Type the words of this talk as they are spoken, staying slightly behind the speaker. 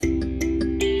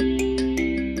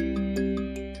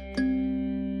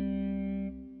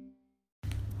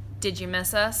Did you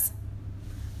miss us?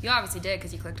 You obviously did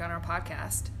because you clicked on our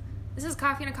podcast. This is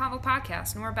Coffee and a Convo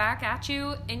podcast, and we're back at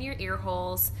you in your ear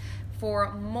holes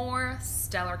for more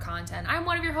stellar content. I'm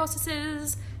one of your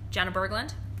hostesses, Jenna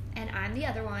Berglund. And I'm the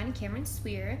other one, Cameron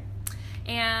Sweer.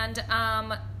 And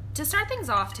to start things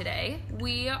off today,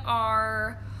 we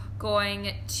are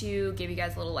going to give you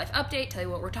guys a little life update, tell you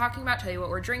what we're talking about, tell you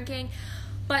what we're drinking.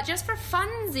 But just for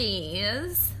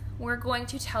funsies, we're going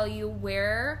to tell you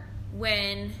where,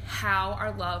 when, how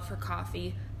our love for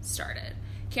coffee started.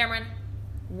 Cameron,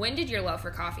 when did your love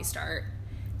for coffee start?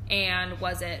 And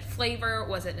was it flavor?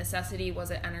 Was it necessity?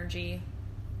 Was it energy?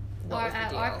 What was the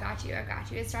deal? I've got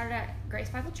you. It started at Grace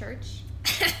Bible Church.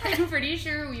 I'm pretty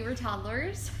sure we were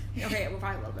toddlers. Okay, we're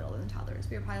probably a little bit older than toddlers.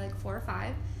 We were probably like 4 or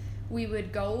 5. We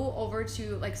would go over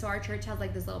to, so our church has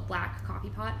like this little black coffee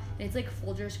pot, and it's like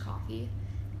Folgers coffee.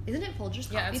 Isn't it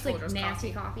Folgers coffee? Yeah, it's Folgers like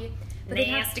nasty coffee. But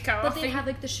nasty coffee. But they'd have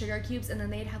like the sugar cubes, and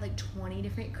then they'd have like 20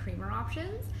 different creamer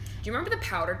options. Do you remember the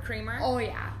powdered creamer? Oh,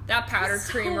 yeah. That powdered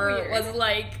So creamer weird. was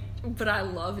like, but I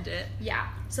loved it. Yeah.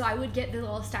 So I would get the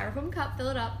little styrofoam cup, fill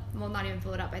it up. Well, not even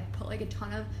fill it up. I'd put like a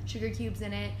ton of sugar cubes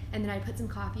in it, and then I'd put some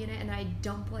coffee in it, and then I'd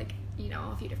dump like,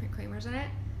 a few different creamers in it.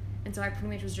 And so I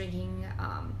pretty much was drinking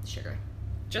sugar.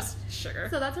 Just sugar.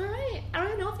 So that's where I don't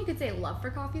even know if you could say love for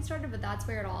coffee started, but that's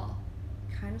where it all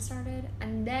kind of started.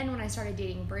 And then when I started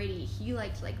dating Brady, he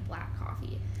liked like black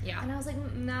coffee. Yeah. And I was like,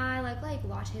 nah, I like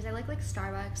lattes. I like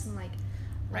Starbucks and like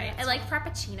Right. I like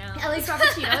frappuccinos. I like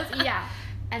frappuccinos. Yeah.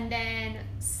 And then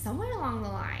somewhere along the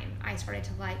line, I started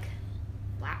to like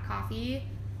black coffee,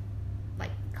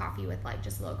 like coffee with like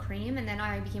just a little cream, and then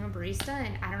I became a barista,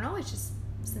 and I don't know, it's just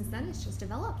since then it's just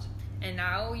developed. And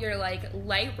now you're like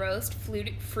light roast,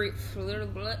 fruity flavors.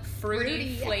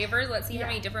 Let's see how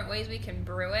many different ways we can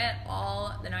brew it.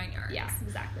 All the 9 yards. Yeah,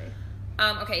 exactly.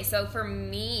 Okay, so for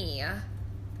me,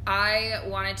 I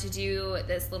wanted to do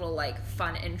this little like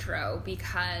fun intro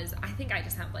because I think I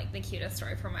just have like the cutest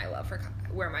story for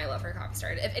where my love for coffee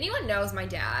started. If anyone knows my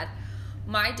dad,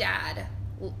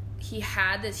 he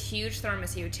had this huge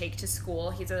thermos he would take to school.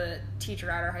 He's a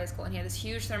teacher at our high school, and he had this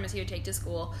huge thermos he would take to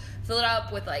school, fill it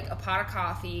up with like a pot of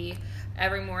coffee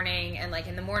every morning, and like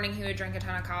in the morning he would drink a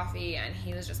ton of coffee, and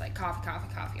he was just like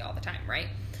coffee all the time, right?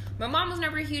 My mom was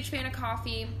never a huge fan of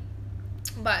coffee,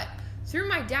 but through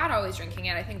my dad always drinking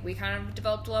it, I think we kind of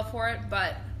developed a love for it.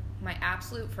 But my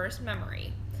absolute first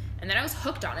memory, and then I was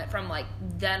hooked on it from like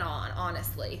then on,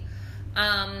 honestly.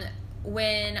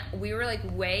 When we were like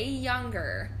way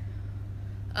younger,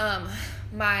 my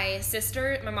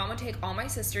mom would take all my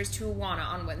sisters to Awana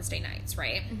on Wednesday nights,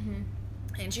 right? Mm-hmm.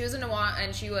 And she was in Awana,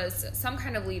 and she was some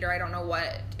kind of leader. I don't know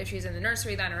if she was in the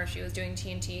nursery then or if she was doing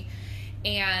TNT.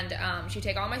 And she'd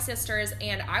take all my sisters,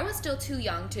 and I was still too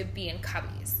young to be in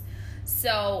Cubbies.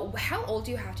 So how old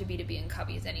do you have to be in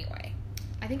Cubbies anyway?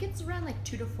 I think it's around like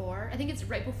 2 to 4. I think it's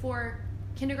right before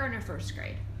kindergarten or first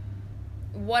grade.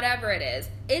 Whatever it is,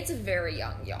 it's very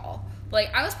young, y'all.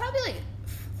 Like, I was probably like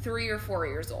 3 or 4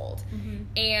 years old. Mm-hmm.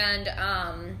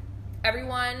 And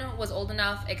everyone was old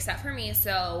enough except for me.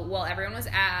 So while everyone was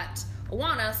at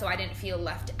Awana, so I didn't feel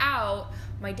left out,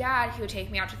 my dad, he would take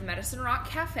me out to the Medicine Rock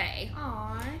Cafe.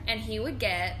 Aww. And he would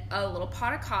get a little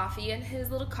pot of coffee in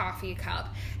his little coffee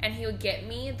cup, and he would get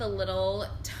me the little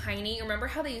tiny, remember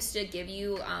how they used to give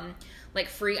you like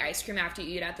free ice cream after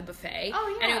you eat at the buffet?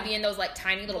 Oh, yeah. And it would be in those like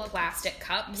tiny little plastic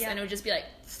cups, and it would just be like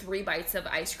 3 bites of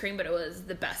ice cream, but it was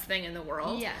the best thing in the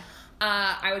world. Yeah.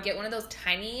 I would get one of those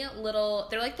tiny little,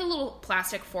 they're like the little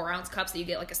plastic 4-ounce cups that you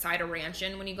get like a side of ranch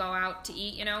in when you go out to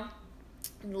eat,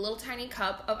 a little tiny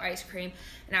cup of ice cream,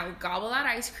 and I would gobble that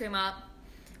ice cream up,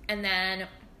 and then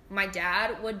my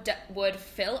dad would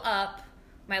fill up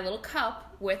my little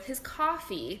cup with his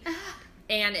coffee,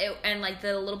 and like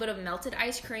the little bit of melted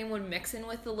ice cream would mix in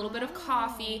with a little bit of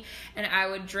coffee, and I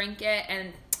would drink it,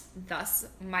 and thus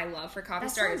my love for coffee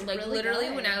started. Like really literally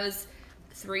good. When I was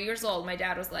 3 years old, my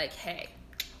dad was like, "Hey,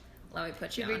 let me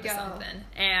put you on to something,"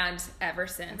 and ever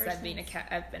since I've been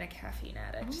a caffeine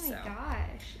addict. Oh my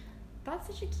gosh. That's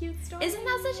such a cute story. Isn't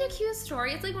that such a cute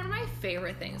story? It's like one of my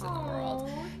favorite things in the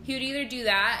world. He would either do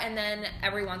that, and then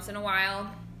every once in a while,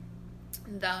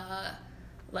 the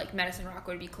like Medicine Rock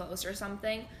would be closed or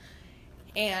something,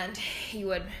 and we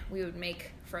would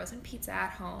make frozen pizza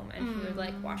at home, and he would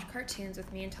like watch cartoons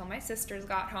with me until my sisters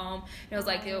got home. And it was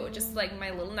like just like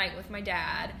my little night with my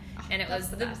dad, and it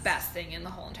was the best thing in the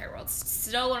whole entire world.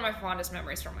 Still one of my fondest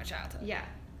memories from my childhood. Yeah,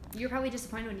 you were probably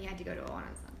disappointed when you had to go to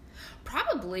Awanas then.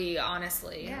 Probably,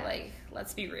 honestly. Yeah. Like,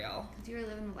 let's be real. Because you were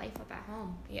living the life up at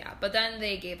home. Yeah, but then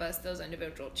they gave us those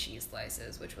individual cheese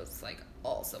slices, which was like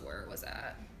also where it was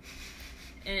at.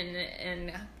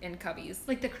 In Cubbies.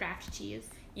 Like the Kraft cheese.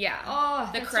 Yeah. Oh,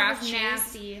 the that Kraft stuff is cheese.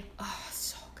 nasty. Oh,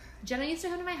 so good. Jenna used to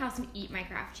come to my house and eat my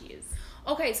Kraft cheese.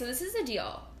 Okay, so this is the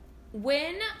deal.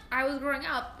 When I was growing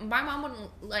up, my mom wouldn't,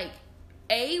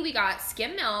 we got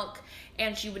skim milk,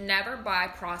 and she would never buy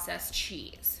processed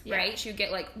cheese, right? She would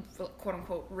get,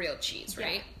 quote-unquote, real cheese,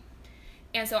 right?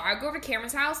 Yeah. And so I'd go over to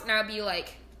Cameron's house, and I'd be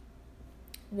like,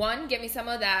 one, get me some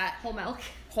of that Whole milk.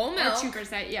 Or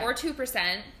 2%, yeah. Or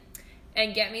 2%,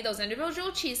 and get me those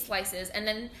individual cheese slices, and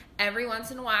then every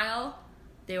once in a while,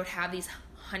 they would have these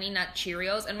Honey Nut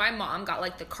Cheerios, and my mom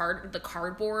got, the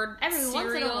cardboard Every cereal.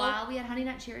 once in a while, we had Honey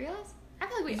Nut Cheerios. I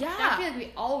feel like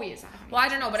we always had Honey Nut Well, I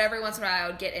don't know, Cheerios. but every once in a while I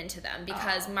would get into them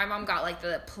because my mom got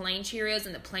the plain Cheerios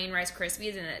and the plain Rice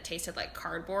Krispies, and it tasted like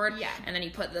cardboard. Yeah. And then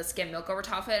you put the skim milk over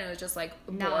top of it, and it was just boring.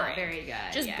 Not very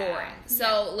good. Just boring.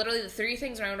 So literally, the three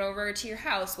things I went over to your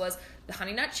house was the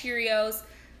Honey Nut Cheerios,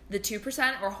 the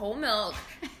 2% or whole milk,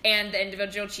 and the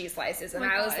individual cheese slices, and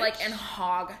I was in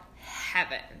hog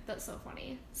heaven. That's so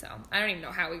funny. So I don't even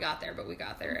know how we got there, but we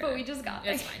got there. But we just got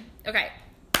there. It's fine. Okay.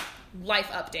 Life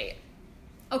update.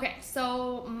 Okay,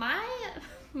 so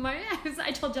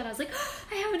I told Jenna, I was like,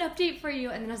 I have an update for you.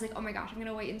 And then I was like, oh my gosh, I'm going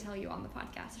to wait and tell you on the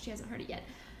podcast. So she hasn't heard it yet.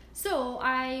 So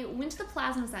I went to the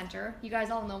Plasma Center. You guys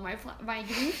all know my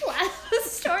giving plasma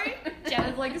story.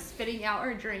 Jenna's spitting out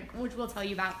her drink, which we'll tell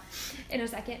you about in a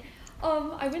second.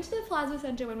 I went to the Plasma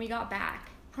Center when we got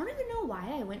back. I don't even know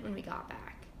why I went when we got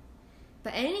back.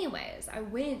 But anyways, I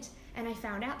went and I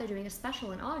found out they're doing a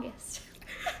special in August.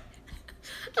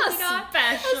 A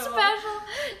special.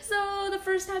 So the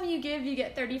first time you give, you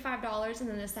get $35, and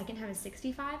then the second time is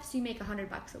 $65. So you make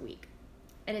 $100 a week,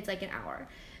 and it's an hour.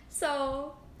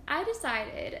 So I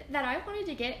decided that I wanted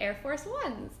to get Air Force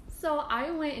Ones. So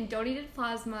I went and donated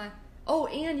plasma. Oh,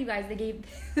 and you guys,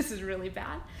 this is really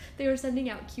bad. They were sending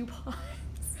out coupons.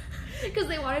 Because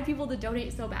they wanted people to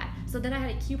donate so bad. So then I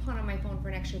had a coupon on my phone for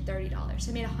an extra $30.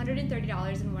 So I made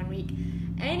 $130 in 1 week.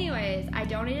 Anyways, I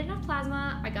donated enough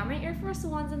plasma. I got my Air Force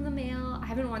Ones in the mail. I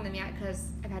haven't worn them yet because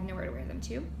I've had nowhere to wear them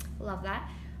to. Love that.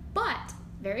 But,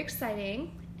 very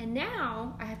exciting. And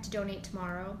now I have to donate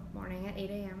tomorrow morning at 8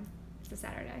 a.m. It's a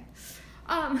Saturday.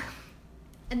 And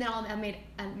then I made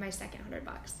my second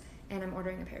 $100. And I'm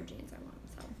ordering a pair of jeans I want.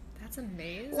 So that's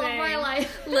amazing. Love my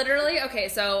life. Literally, okay,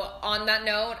 so on that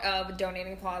note of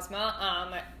donating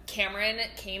plasma, Cameron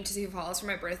came to Sioux Falls for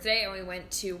my birthday, and we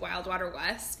went to Wildwater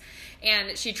West,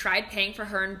 and she tried paying for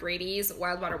her and Brady's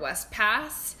Wildwater West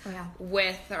pass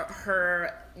with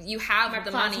her, you have my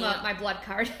the plasma, money, my blood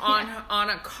card on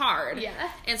a card. Yeah.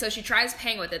 And so she tries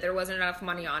paying with it. There wasn't enough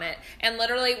money on it. And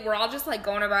literally, we're all just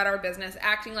going about our business,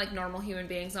 acting like normal human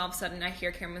beings, and all of a sudden I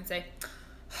hear Cameron say,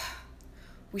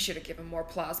 we should have given more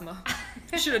plasma.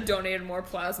 Should have donated more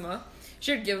plasma.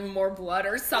 Should have given more blood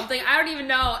or something. I don't even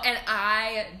know. And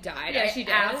I died. Yeah, she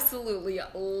did. Absolutely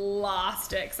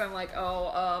lost it. Because I'm like, oh,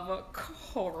 of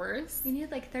course. We need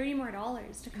 $30 more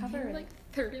to cover it.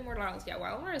 $30 more. Yeah,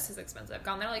 Wildwater is expensive. I've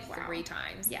gone there 3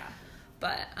 times. Yeah.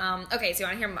 But, okay, so you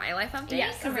want to hear my life update?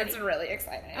 Yes, because it's really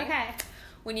exciting. Okay.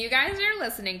 When you guys are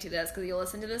listening to this, because you'll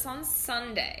listen to this on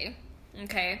Sunday,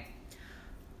 okay?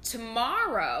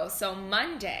 Tomorrow, so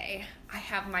Monday, I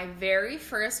have my very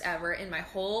first ever in my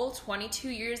whole 22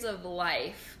 years of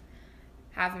life,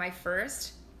 have my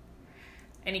first,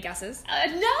 any guesses?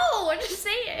 No, just say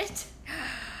it.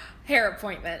 Hair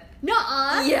appointment.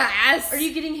 Nuh-uh. Yes. Are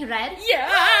you getting red? Yeah,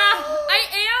 I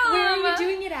am. Where are you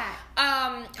doing it at?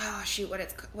 Oh shoot,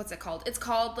 what's it called? It's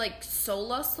called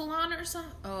Sola Salon or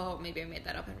something. Oh, maybe I made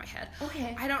that up in my head.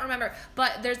 Okay. I don't remember,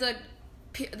 but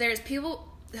there's people.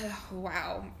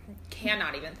 Wow,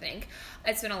 cannot even think.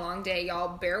 It's been a long day,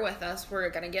 y'all. Bear with us. We're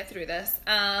gonna get through this.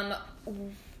 A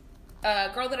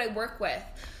girl that I work with.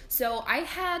 So I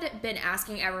had been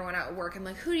asking everyone at work. I'm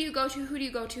like, who do you go to? Who do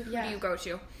you go to? Who do you go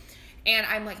to? And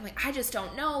I'm like, I just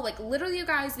don't know. Literally, you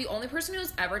guys, the only person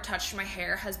who's ever touched my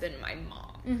hair has been my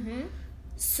mom. Mm-hmm.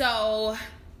 So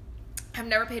I've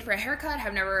never paid for a haircut.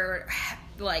 I've never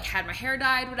had my hair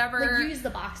dyed, whatever. You use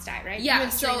the box dye, right? Yeah.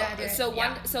 So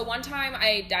one time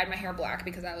I dyed my hair black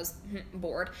because I was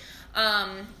bored.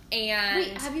 And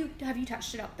wait, have you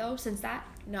touched it up though since that?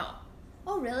 No.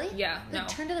 Oh really? Yeah. No.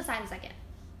 Turn to the side a second.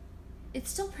 It's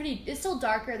still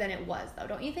darker than it was though,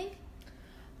 don't you think?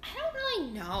 I don't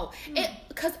really know.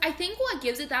 Because I think what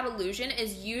gives it that illusion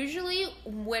is usually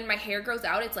when my hair grows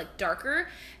out, it's darker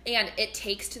and it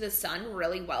takes to the sun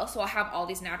really well. So I'll have all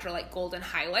these natural golden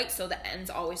highlights, so the ends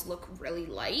always look really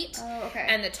light. Oh, okay.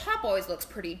 And the top always looks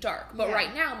pretty dark. But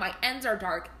right now my ends are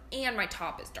dark and my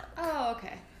top is dark. Oh,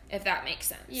 okay. If that makes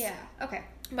sense. Yeah. Okay.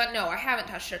 But no, I haven't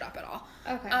touched it up at all.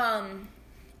 Okay.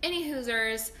 Any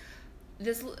Hoosers,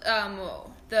 this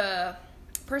the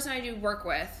person I do work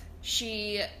with,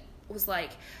 she was like,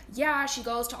 yeah, she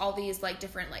goes to all these like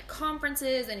different like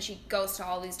conferences, and she goes to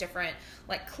all these different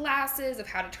like classes of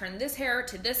how to turn this hair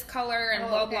to this color and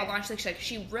blah blah blah. And she's like,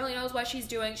 she really knows what she's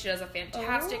doing. She does a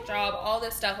fantastic job. All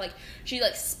this stuff, like she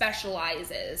like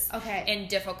specializes in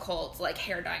difficult like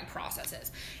hair dyeing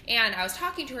processes. And I was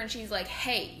talking to her, and she's like,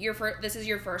 hey, this is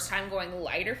your first time going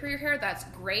lighter for your hair. That's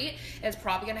great. It's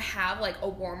probably gonna have like a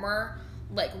warmer,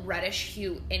 like reddish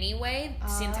hue anyway,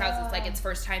 since how it's like its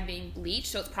first time being bleached,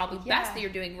 so it's probably best that you're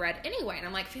doing red anyway. And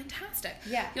I'm like, fantastic.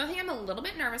 The only thing I'm a little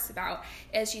bit nervous about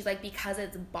is she's like, because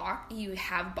it's you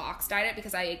have box dyed it,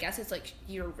 because I guess it's like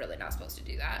you're really not supposed to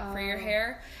do that for your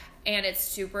hair, and it's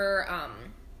super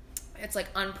it's like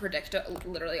unpredictable.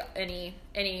 Literally any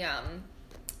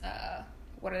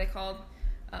what are they called?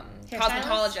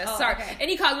 Cosmetologist.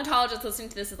 Any cosmetologist listening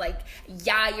to this is like,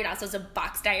 yeah, you're not supposed to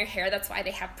box dye your hair. That's why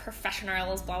they have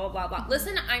professionals, blah, blah, blah, blah.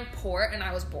 Listen, I'm poor and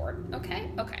I was bored. Okay.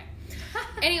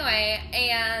 Anyway,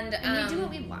 and we do what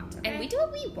we want. And we do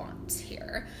what we want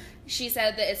here. She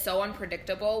said that it's so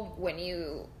unpredictable when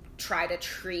you try to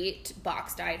treat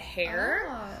box dyed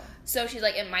hair. So she's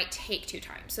like, it might take 2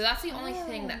 times. So that's the only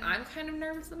thing that I'm kind of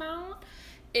nervous about,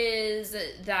 is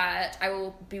that I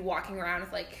will be walking around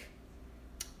with like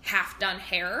half done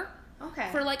hair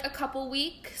for like a couple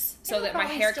weeks, so that my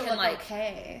hair can like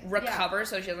recover,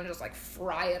 so she doesn't just like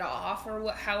fry it off,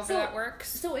 or however that works.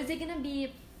 So is it gonna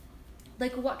be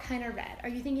like, what kind of red? Are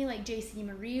you thinking like JC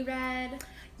Marie red?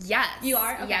 Yes, you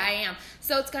are. Yeah, I am.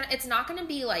 So it's not gonna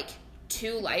be like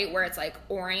too light where it's like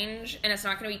orange, and it's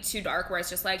not gonna be too dark where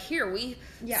it's just like, here, we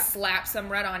slap some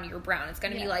red on your brown. It's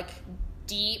gonna be like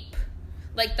deep,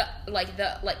 like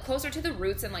closer to the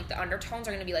roots, and like the undertones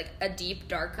are going to be like a deep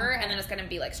darker, and then it's going to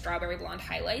be like strawberry blonde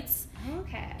highlights.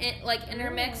 Like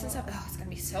intermix and stuff. Oh, it's going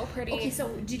to be so pretty. Okay, so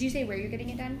did you say where you're getting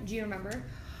it done? Do you remember?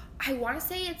 I want to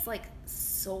say it's like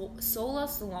Sola Salons.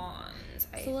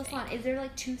 Sola Salon. Is there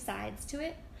like 2 sides to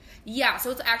it? Yeah,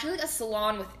 so it's actually like a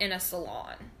salon within a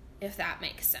salon, if that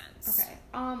makes sense. Okay.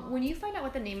 When you find out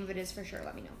what the name of it is, for sure,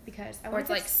 let me know, because I want. Or it's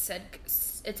like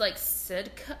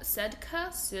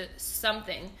Sedka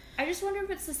something. I just wonder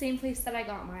if it's the same place that I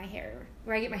got my hair,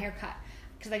 where I get my hair cut,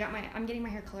 because I'm getting my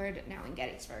hair colored now in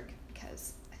Gettysburg,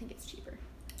 because I think it's cheaper.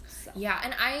 So. Yeah,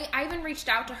 and I even reached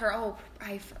out to her. Oh,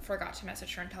 I forgot to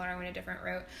message her and tell her I went a different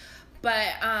route. But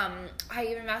I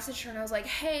even messaged her, and I was like,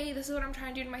 hey, this is what I'm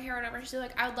trying to do to my hair, whatever. She's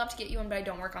like, I would love to get you in, but I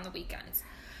don't work on the weekends.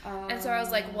 And so I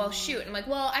was like, well, shoot. And I'm like,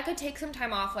 well, I could take some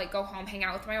time off, like go home, hang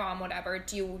out with my mom, whatever.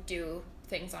 Do you do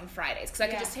things on Fridays? Because I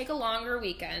could just take a longer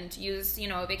weekend, use,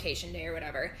 a vacation day or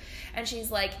whatever. And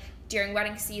she's like, during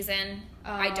wedding season,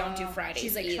 I don't do Fridays.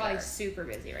 She's like, either. Probably super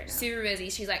busy right now. Super busy.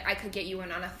 She's like, I could get you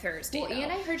in on a Thursday. Well,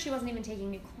 and I heard she wasn't even taking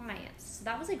new clients. So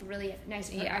that was like really nice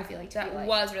of her, I feel like. That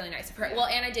was really nice of her. Yeah. Well,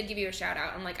 and I did give you a shout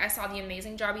out. I'm like, I saw the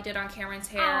amazing job you did on Cameron's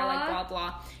hair, like blah,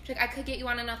 blah. She's like, I could get you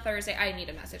on a Thursday. I need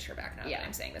to message her back now that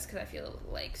I'm saying this, because I feel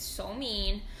like so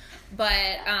mean.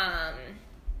 But,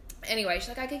 anyway, she's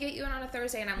like, I could get you in on a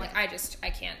Thursday. And I'm like, I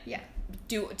can't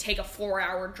take a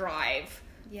 4-hour drive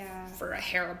for a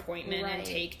hair appointment and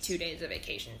take 2 days of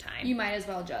vacation time. You might as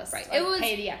well just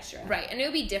pay the extra. Right. And it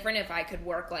would be different if I could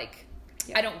work like,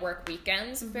 I don't work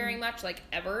weekends very much, like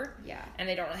ever. Yeah. And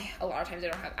they don't, a lot of times they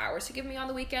don't have hours to give me on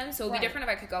the weekends. So it would be different if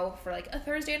I could go for like a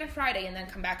Thursday and a Friday and then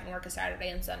come back and work a Saturday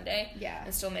and Sunday. Yeah.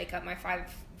 And still make up my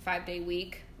five-day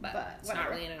week. But it's not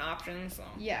really an option, so.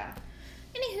 Yeah.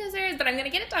 Anywho, but I'm going to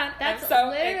get it done. That's I'm so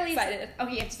literally excited.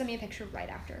 Okay, you have to send me a picture right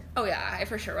after. Oh, yeah, I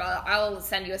for sure will. I'll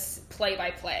send you a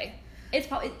play-by-play. It's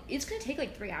going to take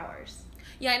like 3 hours.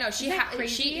 Yeah, I know.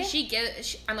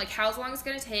 I'm like, how long is it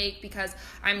going to take? Because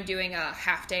I'm doing a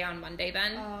half day on Monday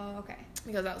then. Oh, okay.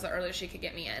 Because that was the earliest she could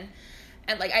get me in.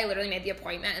 And, like, I literally made the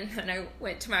appointment, and then I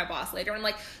went to my boss later, and I'm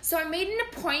like, so I made an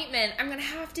appointment. I'm going to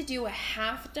have to do a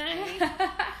half day.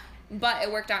 But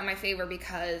it worked out in my favor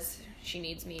because she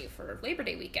needs me for Labor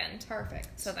Day weekend.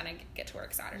 Perfect. So then I get to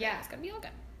work Saturday. Yeah. It's going to be all good.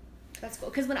 That's cool.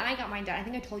 Because when I got mine done, I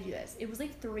think I told you this, it was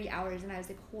like 3 hours, and I was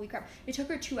like, holy crap. It took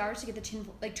her 2 hours to get the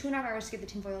 2.5 hours to get the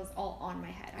tinfoils all on my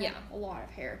head. I have a lot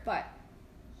of hair, but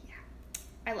yeah,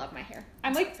 I love my hair.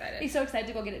 I'm like so excited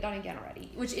to go get it done again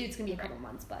already, which it's going to be a couple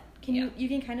months, but you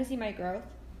can kind of see my growth.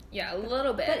 Yeah, a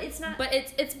little bit. But it's not. But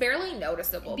it's barely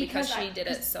noticeable because she did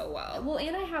it so well. Well,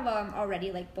 and I have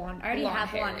already like blonde. I already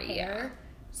have blonde hair.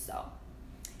 So.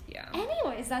 Yeah.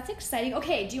 Anyways, that's exciting.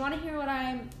 Okay, do you want to hear what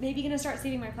I'm maybe going to start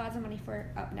saving my plaza money for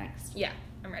up next? Yeah,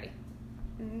 I'm ready.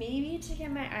 Maybe to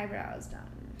get my eyebrows done.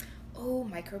 Oh,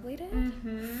 microbladed?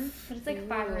 Mm-hmm. But it's like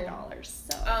 $500.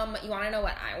 So. You want to know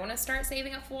what I want to start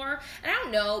saving up for? And I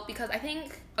don't know, because I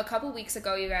think a couple weeks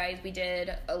ago, you guys, we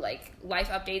did a, like, life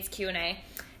updates Q&A.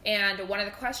 And one of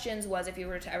the questions was, if you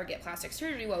were to ever get plastic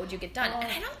surgery, what would you get done?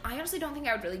 And I honestly don't think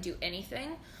I would really do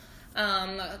anything.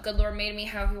 Good Lord made me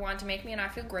how He wanted to make me, and I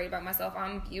feel great about myself.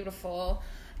 I'm beautiful.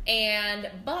 But, and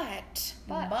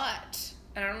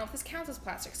I don't know if this counts as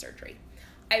plastic surgery,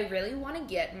 I really want to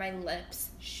get my lips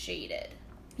shaded.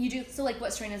 You do? So, like,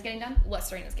 what Serena's getting done? What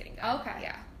Serena's getting done. Okay.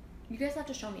 Yeah. You guys have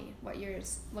to show me what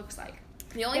yours looks like.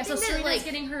 The only thing so that, Serena's like,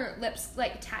 getting her lips,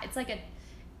 like,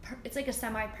 it's like a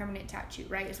semi-permanent tattoo,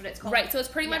 right? Is what it's called. Right. So it's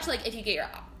pretty much like if you get your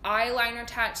eyeliner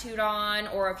tattooed on,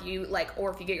 or if you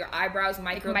get your eyebrows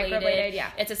microbladed. Yeah.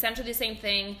 It's essentially the same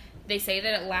thing. They say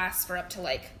that it lasts for up to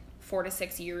like 4 to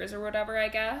 6 years or whatever, I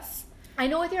guess. I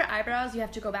know with your eyebrows, you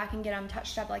have to go back and get them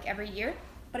touched up like every year,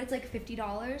 but it's like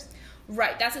 $50.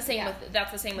 Right, that's the same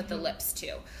with the lips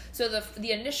too. So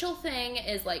the initial thing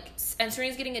is like, and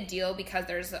Serena's getting a deal because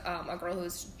there's a girl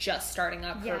who's just starting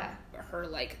up her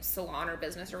like salon or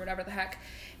business or whatever the heck,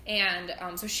 and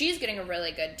so she's getting a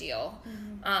really good deal.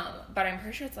 But I'm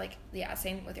pretty sure it's like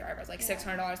same with your eyebrows, like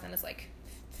 $600, then it's like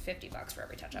 $50 for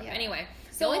every touch up. Anyway,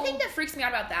 the only thing that freaks me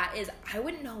out about that is I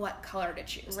wouldn't know what color to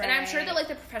choose. Right. And I'm sure that like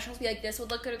the professionals be like, this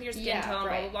would look good with your skin tone,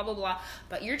 blah, blah, blah, blah.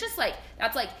 But you're just like,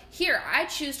 that's like, here, I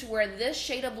choose to wear this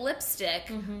shade of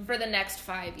lipstick for the next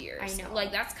 5 years. I know.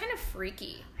 Like, that's kind of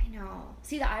freaky. I know.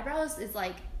 See, the eyebrows is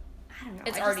like, I don't know.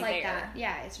 It's I already just like there. that.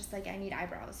 Yeah, it's just like I need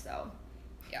eyebrows, so.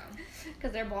 Yeah.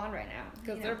 Because they're blonde right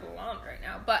now. They're blonde right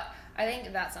now. But I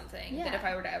think that's something that if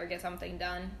I were to ever get something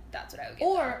done, that's what I would get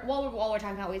done. While we're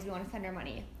talking about ways we want to spend our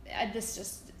money, this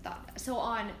just thought. So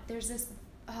there's this,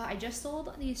 I just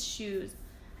sold these shoes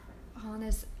on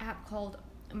this app called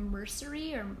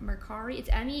Mercari or Mercari. It's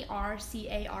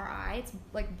Mercari. It's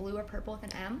like blue or purple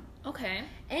with an M. Okay.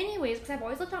 Anyways, because I've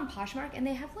always looked on Poshmark and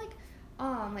they have like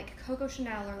Coco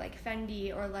Chanel or like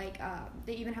Fendi or like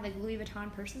they even have like Louis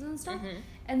Vuitton purses and stuff,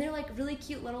 and they're like really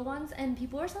cute little ones, and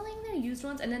people are selling their used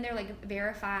ones, and then they're like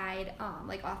verified,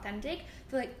 like authentic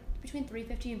for like between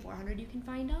 $350 and $400 you can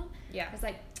find them. Yeah. I was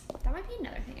like, that might be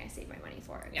another thing I save my money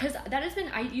for, because that has been,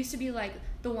 I used to be like,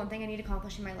 the one thing I need to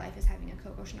accomplish in my life is having a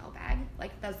Coco Chanel bag.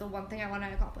 Like that's the one thing I want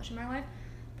to accomplish in my life.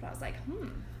 But I was like,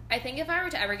 I think if I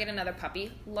were to ever get another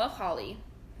puppy, love Holly,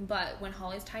 but when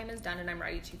Holly's time is done and I'm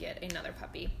ready to get another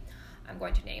puppy, I'm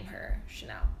going to name her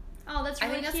Chanel. Oh, that's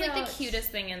really I think cute. that's like the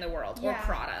cutest thing in the world. Yeah. Or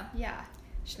Prada. Yeah.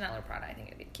 Chanel or Prada, I think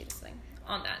it'd be the cutest thing.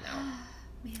 On that note.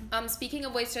 Man. Speaking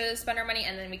of ways to spend our money,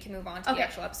 and then we can move on to the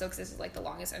actual episode, because this is like the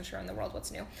longest intro in the world.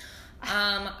 What's new?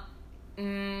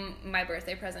 My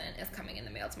birthday present is coming in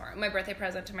the mail tomorrow. My birthday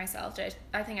present to myself.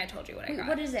 I think I told you what I got.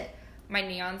 What is it? My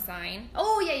neon sign.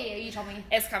 Oh, yeah, you told me.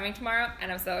 It's coming tomorrow,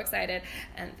 and I'm so excited.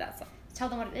 And that's all. Tell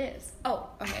them what it is. Oh,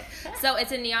 okay. So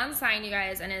it's a neon sign, you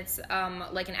guys, and it's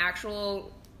like an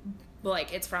actual,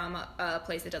 like, it's from a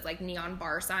place that does like neon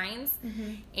bar signs,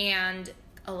 and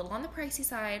a little on the pricey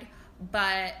side,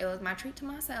 but it was my treat to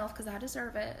myself because I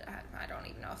deserve it. I don't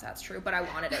even know if that's true, but I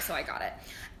wanted it, so I got it.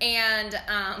 And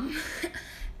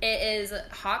it is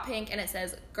hot pink, and it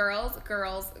says girls,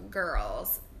 girls,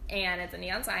 girls, and it's a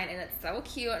neon sign, and it's so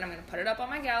cute, and I'm going to put it up on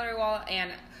my gallery wall,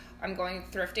 and I'm going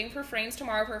thrifting for frames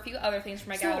tomorrow for a few other things for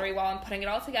my gallery wall. I'm putting it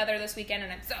all together this weekend,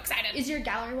 and I'm so excited. Is your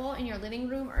gallery wall in your living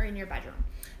room or in your bedroom?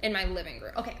 In my living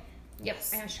room. Okay.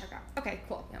 Yes. I know check out. Okay,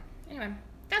 cool. Yep. Anyway,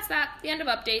 that's that. The end of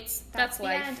updates. That's the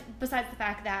life. end. Besides the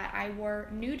fact that I wore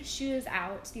nude shoes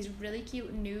out, these really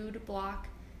cute nude block.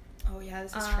 Oh yeah,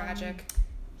 this is tragic.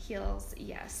 Heels,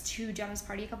 yes, to Jenna's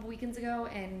party a couple weekends ago,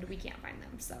 and we can't find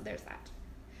them. So there's that.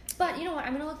 But you know what?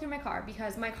 I'm gonna look through my car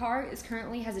because my car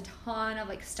currently has a ton of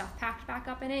like stuff packed back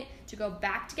up in it to go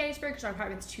back to Gettysburg because our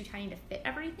apartment's too tiny to fit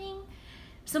everything.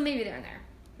 So maybe they're in there.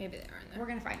 Maybe they are in there. We're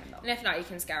gonna find them though. And if not, you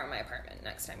can scour my apartment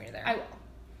next time you're there.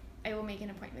 I will make an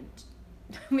appointment.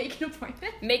 Make an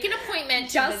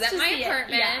appointment to visit my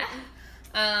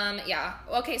apartment. Yeah.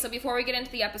 Okay, so before we get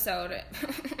into the episode,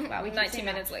 wow, we 19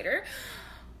 minutes later,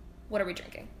 what are we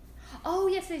drinking? Oh,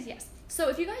 yes. So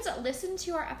if you guys listened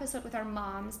to our episode with our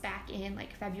moms back in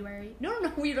like February, no,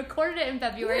 we recorded it in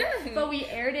February, but we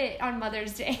aired it on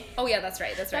Mother's Day. Oh yeah, that's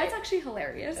right. That's actually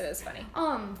hilarious. It is funny.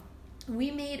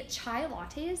 We made chai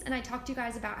lattes, and I talked to you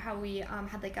guys about how we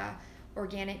had like a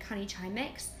organic honey chai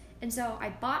mix, and so I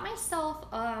bought myself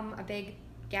a big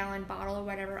gallon bottle or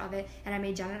whatever of it, and I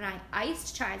made Jenna and I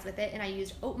iced chais with it, and I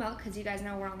used oat milk because you guys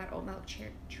know we're on that oat milk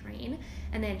train,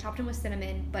 and then topped them with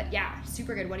cinnamon. But yeah,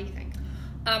 super good. What do you think?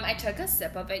 I took a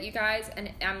sip of it, you guys,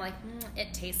 and I'm like,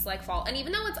 it tastes like fall. And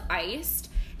even though it's iced,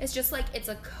 It's just like, it's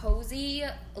a cozy,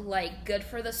 like, good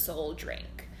for the soul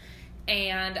drink.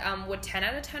 And would 10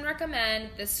 out of 10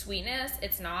 recommend. The sweetness,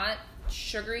 it's not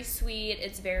sugary sweet.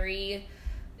 It's very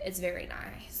nice. It's very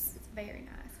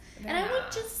nice. Very and I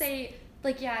would just say,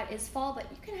 like, yeah, it is fall, but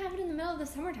you can have it in the middle of the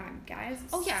summertime, guys.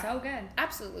 It's so good.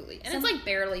 Absolutely. And it's, like,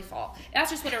 barely fall. That's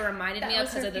just what it reminded me of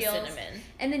because of the cinnamon.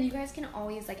 And then you guys can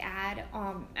always, like, add,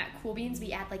 at Cool Beans,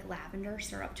 we add, like, lavender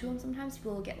syrup to them sometimes.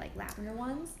 People will get, like, lavender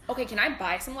ones. Okay, can I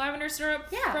buy some lavender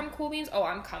syrup from Cool Beans? Oh,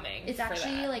 I'm coming. It's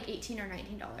actually, like, $18 or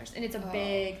 $19. And it's a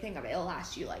big thing of it. It'll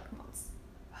last you, like, months.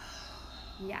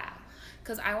 Yeah.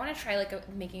 Because I want to try,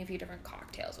 like, making a few different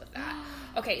cocktails with that.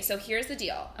 Okay, so here's the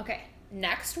deal. Okay.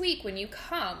 Next week when you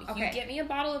come, you get me a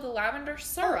bottle of the lavender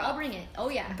syrup. Oh, I'll bring it. Oh,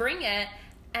 yeah. Bring it.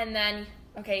 And then,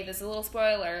 okay, this is a little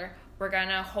spoiler. We're going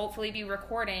to hopefully be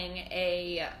recording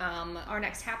our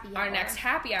next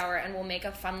happy hour. And we'll make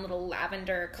a fun little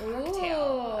lavender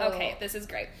cocktail. Ooh. Okay, this is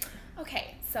great.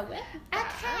 Okay, so with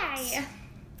that... Okay.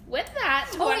 With that,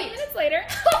 20 minutes later...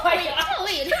 Oh my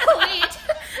gosh.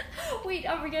 Wait,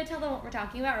 are we going to tell them what we're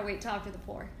talking about or wait till after the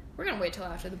pour? We're going to wait till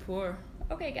after the pour.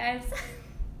 Okay, guys.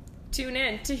 Tune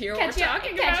in to hear what we're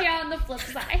talking about. Catch you on the flip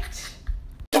side.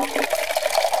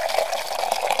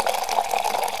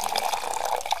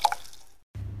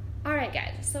 Alright,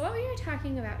 guys. So what we are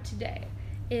talking about today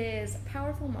is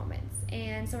powerful moments.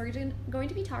 And so we're going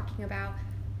to be talking about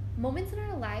moments in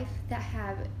our life that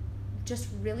have just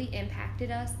really impacted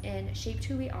us and shaped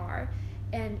who we are.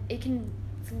 And it's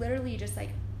literally just like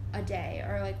a day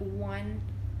or like one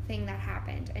thing that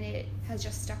happened and it has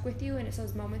just stuck with you, and it's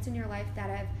those moments in your life that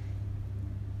have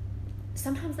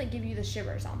sometimes like give you the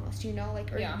shivers almost, you know,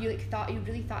 like, or you really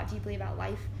thought deeply about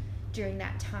life during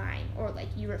that time, or like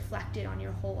you reflected on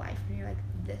your whole life and you're like,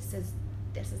 this is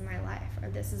my life, or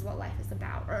this is what life is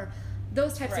about, or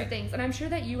those types of things. And I'm sure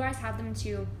that you guys have them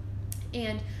too.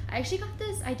 And I actually got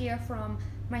this idea from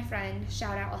my friend,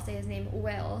 shout out, I'll say his name,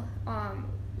 Will.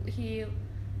 We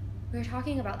were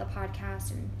talking about the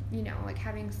podcast and, you know, like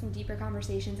having some deeper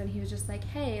conversations, and he was just like,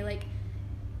 hey, like,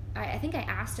 I think I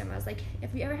asked him, I was like,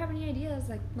 if you ever have any ideas,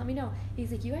 like, let me know.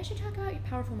 He's like, you guys should talk about your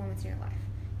powerful moments in your life.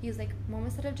 He's like,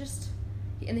 moments that have just,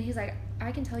 and then he's like,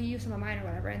 I can tell you some of mine or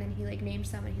whatever, and then he like named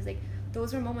some, and he's like,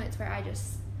 those were moments where I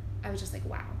was just like,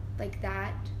 wow, like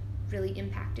that really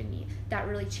impacted me. That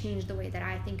really changed the way that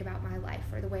I think about my life,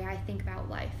 or the way I think about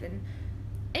life. And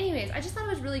anyways, I just thought it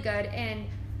was really good. And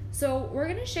so we're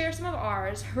going to share some of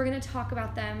ours. We're going to talk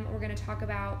about them. We're going to talk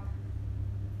about,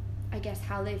 I guess,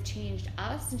 how they've changed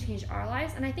us and changed our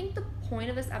lives. And I think the point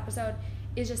of this episode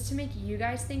is just to make you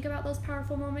guys think about those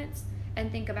powerful moments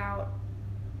and think about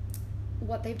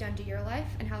what they've done to your life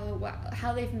and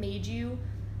how they've made you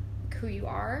who you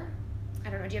are. I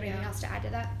don't know. Do you have anything else to add to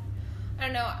that? I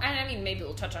don't know. I mean, maybe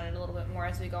we'll touch on it a little bit more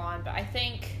as we go on. But I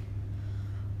think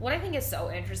what I think is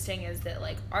so interesting is that,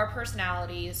 like, our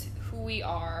personalities, who we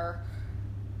are,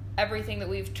 everything that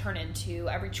we've turned into,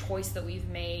 every choice that we've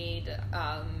made,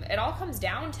 it all comes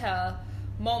down to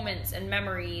moments and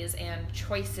memories and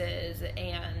choices.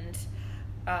 And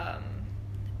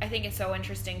I think it's so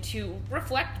interesting to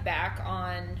reflect back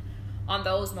on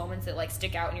those moments that, like,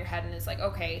 stick out in your head and is like,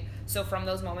 okay, so from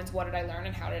those moments, what did I learn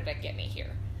and how did it get me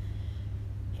here?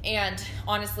 And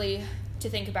honestly, to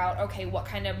think about, okay, what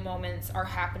kind of moments are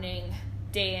happening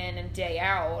day in and day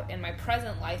out in my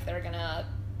present life that are going to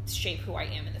shape who I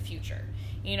am in the future?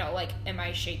 You know, like, am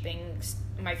I shaping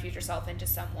my future self into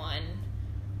someone,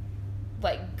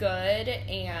 like, good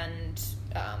and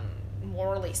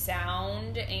morally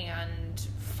sound and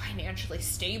financially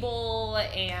stable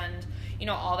and, you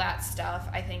know, all that stuff?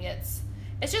 I think it's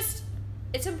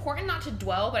important not to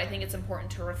dwell, but I think it's important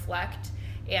to reflect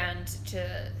and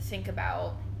to think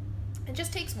about. It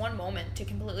just takes one moment to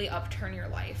completely upturn your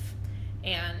life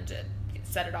and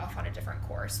set it off on a different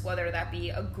course, whether that be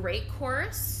a great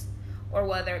course or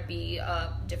whether it be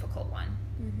a difficult one.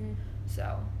 Mm-hmm.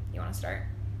 So, you want to start?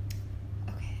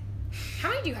 Okay. How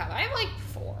many do you have? I have like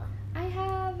 4.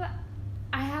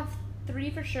 I have 3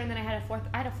 for sure, and then I had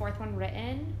a fourth one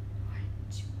written. 1,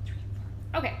 2, 3,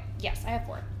 4. Okay, yes, I have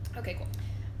 4. Okay, cool.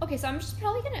 Okay, so I'm just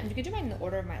probably gonna do mine in the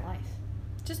order of my life.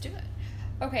 Just do it.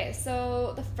 Okay,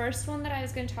 so the first one that I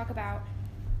was going to talk about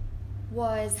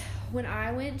was when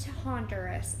I went to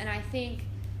Honduras, and I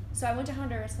went to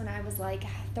Honduras when I was like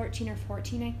 13 or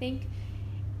 14, I think,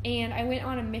 and I went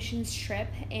on a missions trip,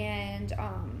 and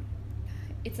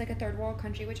it's like a third world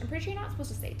country, which I'm pretty sure you're not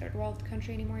supposed to say third world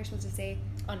country anymore. You're supposed to say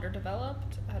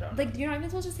underdeveloped. I don't know. Like, you're not even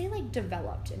supposed to say like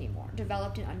developed anymore.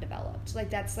 Developed and undeveloped. Like,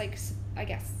 that's like, I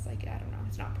guess, like, I don't know.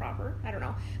 It's not proper. I don't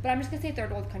know. But I'm just gonna say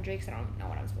third world country because I don't know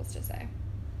what I'm supposed to say.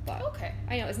 But okay.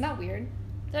 I know, isn't that weird?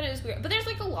 That is weird. But there's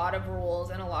like a lot of rules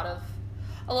and a lot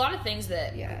of things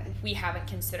that we haven't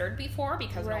considered before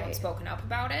because no one's spoken up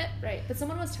about it. Right. But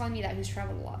someone was telling me that who's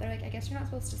traveled a lot. They're like, I guess you're not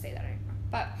supposed to say that anymore.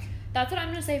 But that's what I'm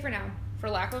going to say for now. For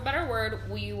lack of a better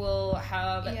word, we will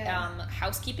have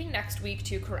housekeeping next week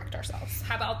to correct ourselves.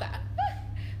 How about that?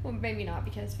 Well, maybe not,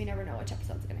 because we never know which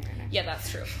episode's going to air next. Yeah,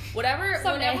 that's true.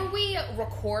 Whenever we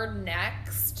record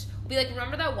next, we'll be like,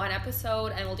 remember that one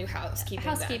episode, and we'll do housekeeping.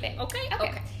 Housekeeping. Then.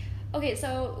 Okay. Okay,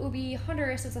 so it would be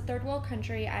Honduras. It's a third world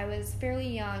country. I was fairly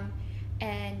young,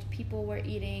 and people were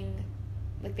eating,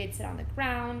 like, they'd sit on the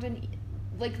ground, and,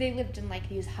 like, they lived in, like,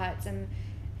 these huts, and,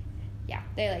 yeah,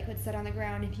 they, like, would sit on the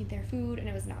ground and eat their food, and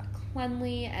it was not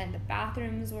cleanly, and the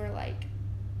bathrooms were, like,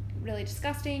 really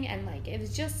disgusting, and, like, it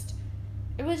was just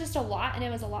a lot, and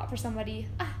it was a lot for somebody,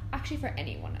 actually for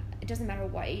anyone. It doesn't matter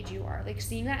what age you are. Like,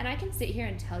 seeing that, and I can sit here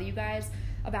and tell you guys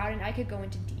about it, and I could go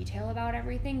into detail about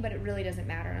everything, but it really doesn't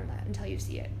matter until you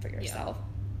see it for yourself.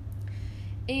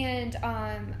 Yeah. And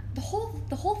the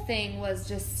whole thing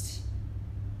was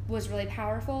really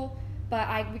powerful.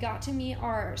 But we got to meet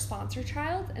our sponsor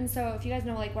child, and so if you guys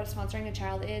know like what sponsoring a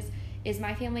child is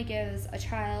my family gives a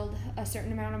child a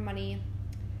certain amount of money.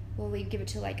 Well, we give it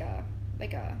to like a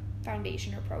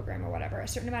foundation or program or whatever, a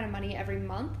certain amount of money every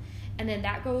month, and then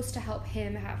that goes to help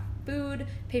him have food,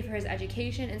 pay for his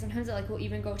education, and sometimes it like will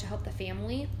even go to help the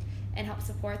family and help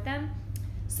support them.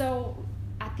 So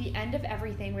at the end of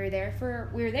everything, we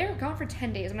were gone for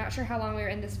 10 days. I'm not sure how long we were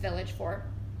in this village for.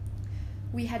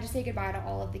 We had to say goodbye to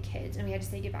all of the kids, and we had to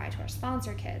say goodbye to our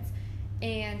sponsor kids.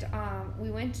 And we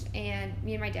went, and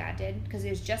me and my dad did, because it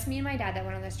was just me and my dad that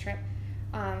went on this trip.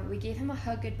 We gave him a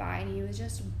hug goodbye, and he was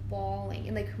just bawling.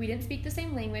 And, like, we didn't speak the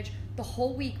same language. The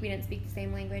whole week we didn't speak the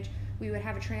same language. We would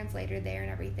have a translator there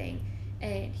and everything.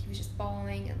 And he was just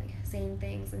bawling and, like, saying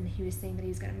things, and he was saying that he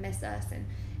was going to miss us.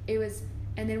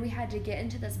 And then we had to get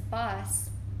into this bus,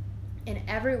 and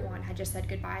everyone had just said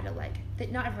goodbye to, like,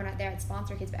 not everyone out there had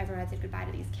sponsor kids, but everyone had said goodbye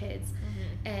to these kids.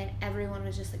 Mm-hmm. And everyone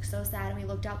was just, like, so sad. And we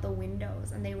looked out the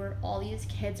windows, and all these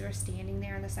kids were standing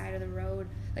there on the side of the road,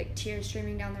 like, tears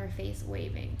streaming down their face,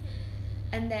 waving.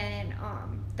 And then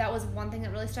that was one thing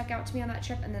that really stuck out to me on that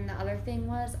trip. And then the other thing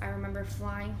was, I remember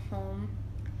flying home.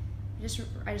 I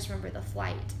just remember the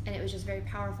flight, and it was just very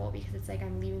powerful, because it's like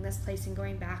I'm leaving this place and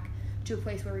going back to a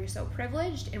place where we're so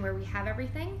privileged and where we have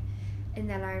everything. And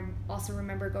then I also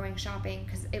remember going shopping,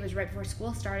 because it was right before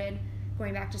school started,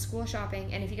 going back to school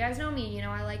shopping. And if you guys know me, you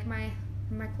know I like my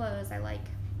clothes. I like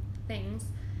things.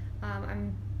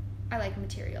 I like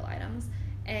material items.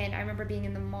 And I remember being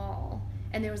in the mall,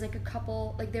 and there was like a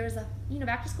couple, like there was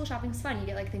back to school shopping is fun. You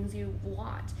get like things you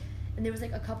want. And there was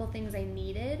like a couple things I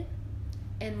needed,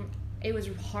 and it was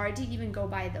hard to even go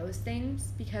buy those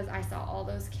things, because I saw all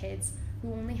those kids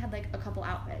who only had like a couple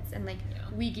outfits, and like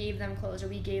we gave them clothes or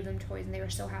we gave them toys, and they were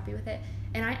so happy with it.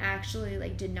 And I actually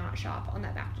like did not shop on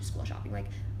that back to school shopping. Like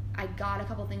I got a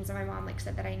couple things that my mom like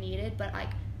said that I needed, but like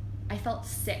I felt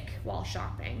sick while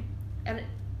shopping. And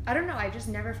I don't know, I've just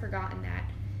never forgotten that.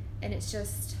 And it's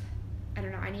just, I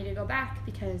don't know, I need to go back,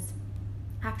 because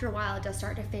after a while it does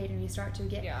start to fade, and you start to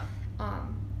get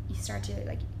you start to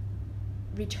like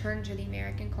return to the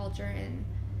American culture, and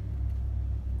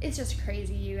it's just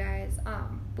crazy, you guys.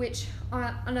 Which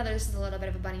this is a little bit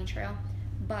of a bunny trail,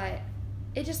 but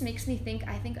it just makes me think,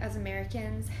 I think as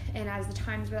Americans, and as the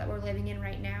times that we're living in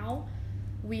right now,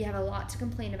 we have a lot to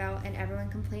complain about, and everyone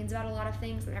complains about a lot of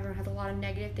things, and everyone has a lot of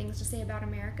negative things to say about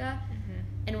America.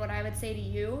 Mm-hmm. And what I would say to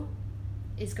you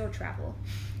is go travel.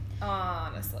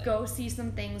 Honestly. Go see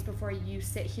some things before you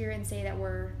sit here and say that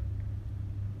we're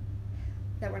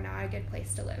not a good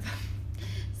place to live.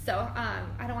 So, I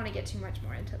don't want to get too much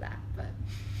more into that,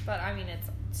 but I mean,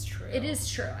 it's true. It is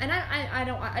true. And I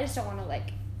just don't want to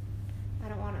like, I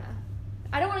don't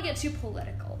want to get too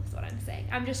political, is what I'm saying.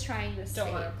 I'm just trying to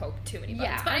don't want to poke too many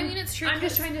buttons. Yeah, but I mean, it's true. I'm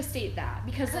just trying to state that,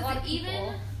 because a lot of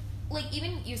people,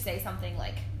 even you say something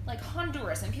like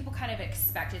Honduras, and people kind of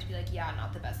expect it to be like, yeah,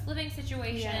 not the best living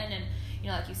situation, and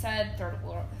like you said, third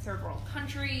world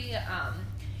country.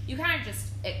 You kind of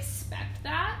just expect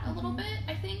that a little bit,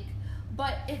 I think.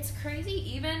 But it's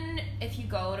crazy, even if you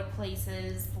go to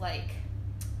places like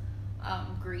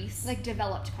Greece, like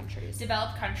developed countries.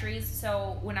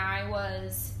 So when I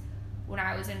was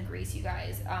in Greece, you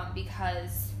guys,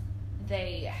 because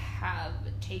they have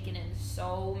taken in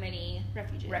so many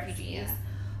refugees,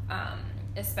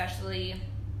 especially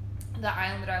the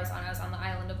island that I was on the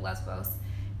island of Lesbos,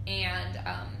 and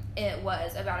it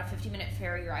was about a 50-minute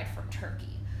ferry ride from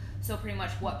Turkey. So pretty much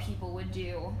what people would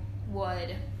do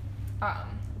would,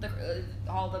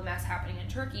 all the mess happening in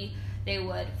Turkey, they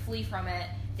would flee from it.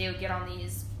 They would get on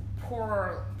these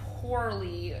poor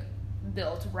poorly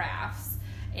built rafts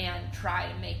and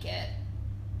try to make it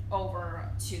over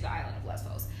to the island of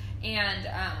Lesbos. And,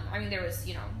 I mean, there was,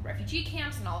 refugee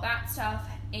camps and all that stuff,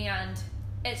 and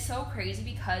it's so crazy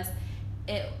because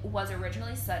it was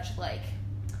originally such, like,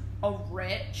 a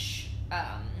rich,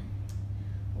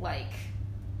 like,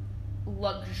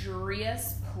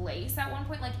 luxurious place at one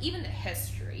point, like, even the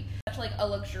history, such, like, a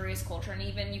luxurious culture, and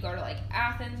even you go to, like,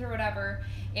 Athens or whatever,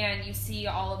 and you see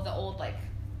all of the old, like,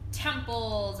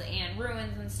 temples and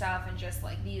ruins and stuff, and just,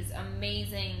 like, these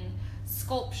amazing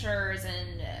sculptures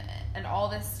and all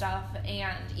this stuff,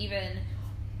 and even,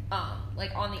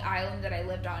 like, on the island that I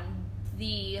lived on,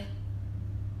 the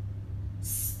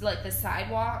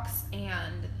sidewalks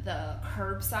and the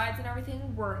curbsides and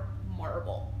everything were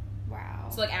marble. Wow.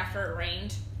 So, like, after it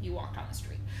rained, you walked on the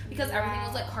street. Because everything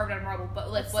was, like, carved out of marble.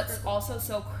 But, like, what's also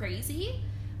so crazy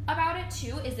about it,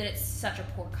 too, is that it's such a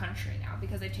poor country now.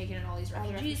 Because they've taken in all these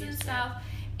refugees and stuff.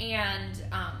 Yeah. And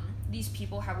these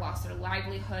people have lost their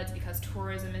livelihoods because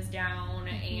tourism is down.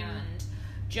 Mm-hmm.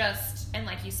 And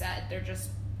like you said,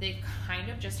 they kind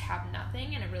of just have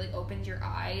nothing. And it really opens your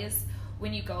eyes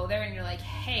when you go there and you're like,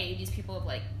 hey, these people have,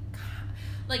 like,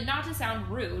 not to sound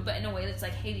rude, but in a way that's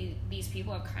like, hey, these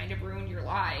people have kind of ruined your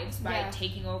lives by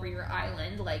taking over your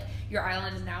island. Like, your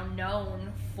island is now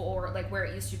known for, like, where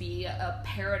it used to be a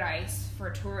paradise for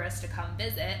tourists to come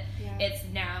visit. Yeah. It's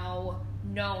now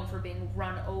known for being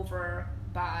run over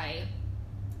by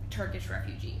Turkish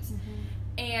refugees.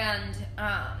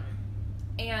 Mm-hmm.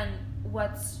 And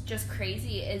what's just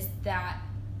crazy is that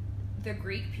the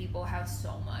Greek people have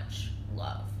so much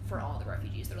love for all the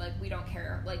refugees. They're like, we don't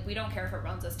care. Like, we don't care if it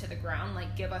runs us to the ground.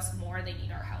 Like, give us more. They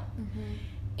need our help. Mm-hmm.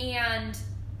 And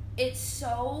it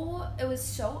was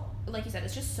so, like you said,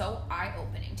 it's just so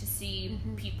eye-opening to see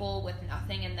mm-hmm. people with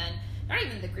nothing, and then not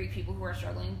even the Greek people who are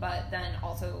struggling, but then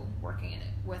also working in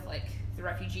it with, like, the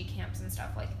refugee camps and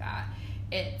stuff like that.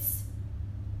 It's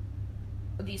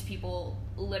these people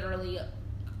literally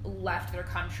left their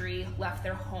country, left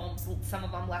their homes, some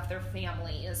of them left their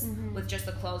families mm-hmm. with just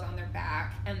the clothes on their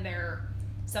back, and they're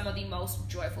some of the most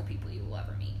joyful people you will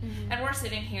ever meet. Mm-hmm. And we're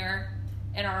sitting here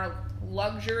in our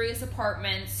luxurious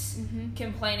apartments mm-hmm.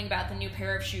 complaining about the new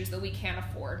pair of shoes that we can't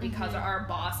afford because mm-hmm. our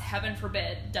boss, heaven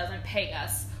forbid, doesn't pay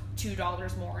us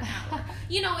 $2 more an hour.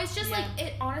 It's just like,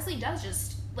 it honestly does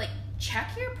just, like, check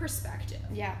your perspective.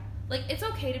 Yeah. Like, it's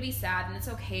okay to be sad, and it's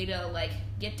okay to, like,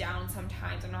 get down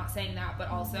sometimes. I'm not saying that, but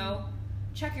also mm-hmm.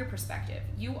 check your perspective.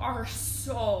 You are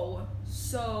so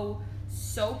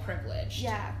privileged.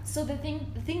 Yeah. So the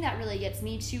thing that really gets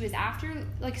me too is after,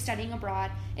 like, studying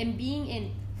abroad and being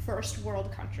in first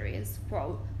world countries,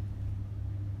 quote,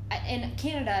 and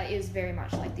Canada is very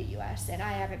much like the U.S., and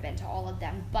I haven't been to all of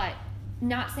them, but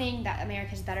not saying that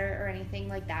America's better or anything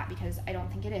like that, because I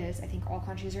don't think it is. I think all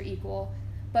countries are equal.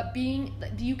 But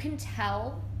you can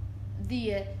tell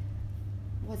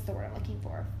what's the word I'm looking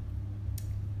for?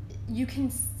 You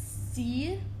can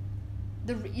see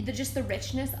just the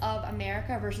richness of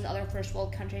America versus other first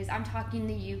world countries. I'm talking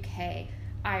the UK,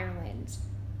 Ireland.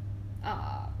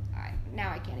 Now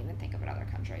I can't even think of another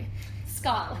country.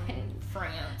 Scotland,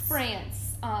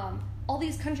 France. All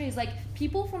these countries, like,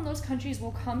 people from those countries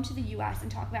will come to the U.S.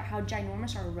 and talk about how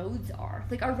ginormous our roads are.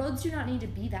 Like, our roads do not need to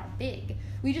be that big.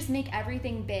 We just make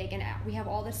everything big, and we have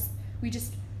all this.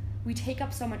 We take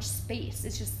up so much space.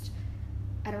 It's just,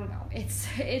 I don't know. It's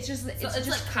just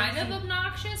like kind of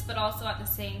obnoxious, but also at the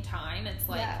same time, it's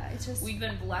like, it's just, we've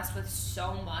been blessed with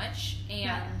so much,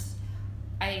 and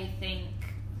I think,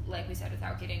 like we said,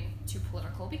 without getting too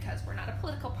political, because we're not a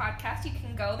political podcast, you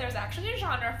can go, there's actually a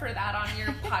genre for that on your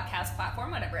podcast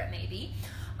platform, whatever it may be.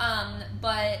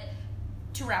 But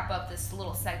to wrap up this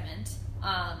little segment,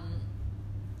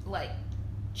 like,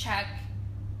 check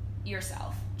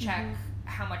yourself. Check mm-hmm.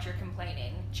 how much you're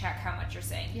complaining. Check how much you're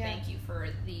saying thank you for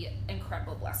the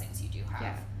incredible blessings you do have.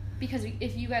 Yeah. Because we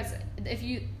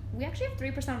actually have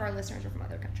 3% of our listeners are from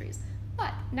other countries,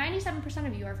 but 97%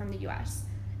 of you are from the U.S.,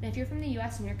 and if you're from the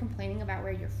U.S. and you're complaining about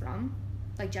where you're from,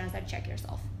 like Jenna said, check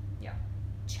yourself. Yeah.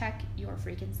 Check your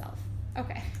freaking self.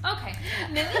 Okay.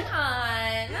 Moving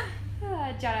on.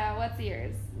 Jenna, what's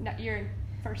yours? Your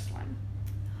first one.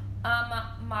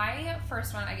 My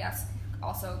first one, I guess,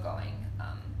 also going,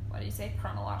 what do you say,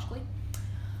 chronologically?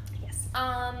 Yes.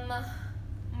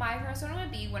 My first one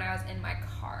would be when I was in my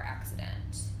car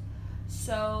accident.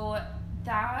 So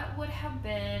that would have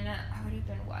been,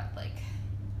 what, like...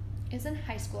 Is in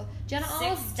high school. Jenna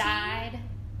almost died.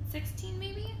 16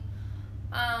 maybe?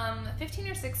 15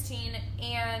 or 16,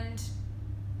 and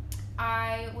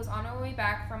I was on our way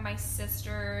back from my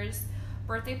sister's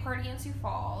birthday party in Sioux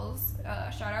Falls.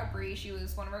 Shout out Bree. She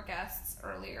was one of our guests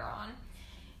earlier on.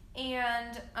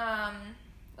 And I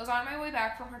was on my way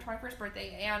back from her 21st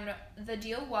birthday, and the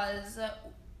deal was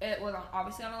it was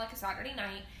obviously on like a Saturday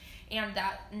night, and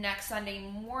that next Sunday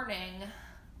morning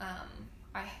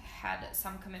I had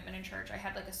some commitment in church. I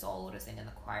had like a solo to sing in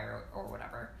the choir or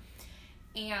whatever.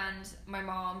 And my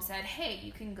mom said, hey,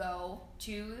 you can go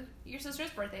to your sister's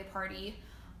birthday party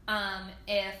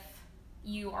if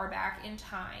you are back in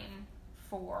time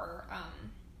for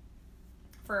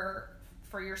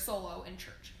your solo in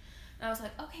church. And I was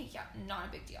like, okay, yeah, not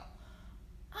a big deal.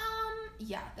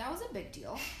 Yeah, that was a big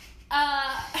deal.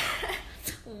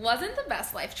 Wasn't the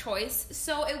best life choice,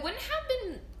 so it wouldn't have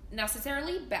been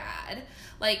necessarily bad.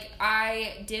 Like,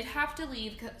 I did have to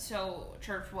leave, so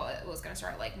church was going to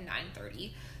start at like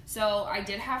 9:30, so I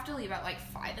did have to leave at like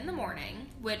 5 in the morning,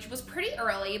 which was pretty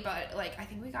early, but like I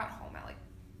think we got home at like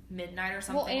midnight or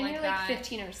something. Well, and like you're that. like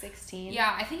 15 or 16.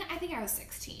 Yeah, I think I was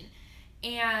 16.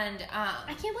 And I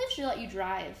can't believe she let you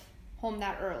drive home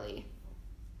that early.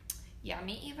 Yeah,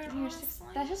 me either, honestly.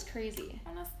 That's just crazy.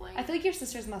 Honestly. I feel like your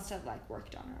sisters must have like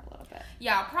worked on her a little bit.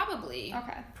 Yeah, probably.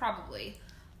 Okay. Probably.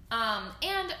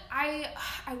 And I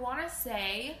want to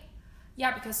say,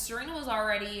 yeah, because Serena was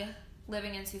already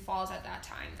living in Sioux Falls at that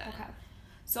time then. Okay.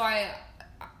 So I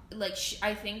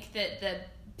think that the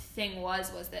thing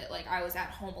was that like I was at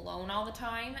home alone all the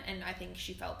time, and I think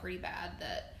she felt pretty bad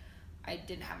that I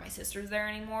didn't have my sisters there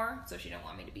anymore, so she didn't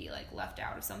want me to be like left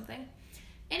out of something.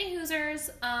 Any Hoosers,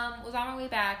 was on my way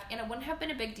back, and it wouldn't have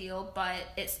been a big deal, but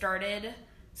it started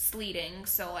sleeting,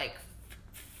 so like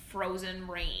frozen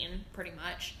rain pretty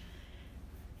much,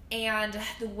 and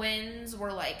the winds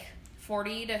were like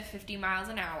 40 to 50 miles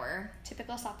an hour.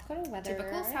 Typical South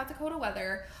Dakota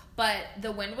weather. But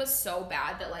the wind was so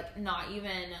bad that like not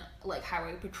even like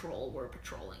highway patrol were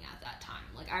patrolling at that time.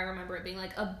 Like I remember it being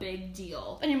like a big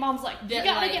deal. And your mom's like, you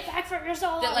gotta like, get back for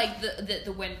yourself. That like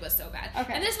the wind was so bad.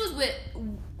 Okay. And this was what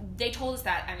they told us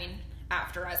that, I mean,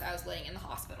 after as I was laying in the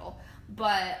hospital.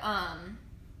 But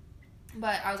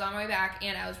I was on my way back,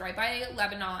 and I was right by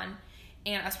Lebanon,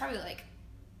 and I was probably like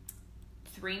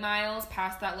 3 miles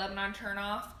past that Lebanon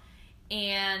turnoff,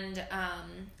 and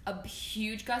a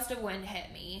huge gust of wind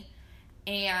hit me,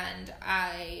 and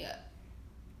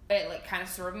it like kind of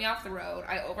swerved me off the road.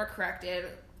 I overcorrected,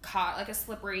 caught like a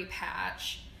slippery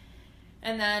patch,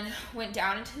 and then went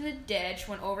down into the ditch,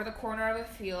 went over the corner of a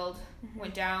field,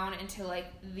 went down into like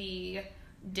the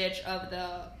ditch of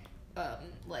the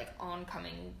like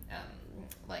oncoming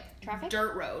like traffic?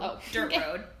 dirt road,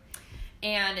 road,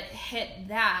 and hit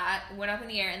that, went up in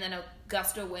the air, and then a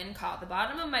gust of wind caught the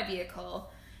bottom of my vehicle,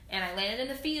 and I landed in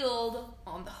the field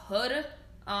on the hood,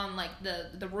 on like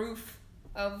the roof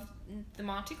of the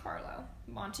Monte Carlo.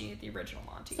 The original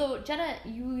Monte. So, Jenna,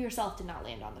 you yourself did not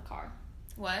land on the car.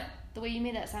 What? The way you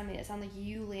made it sound like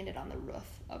you landed on the roof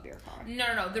of your car.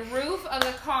 No. The roof of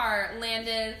the car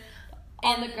landed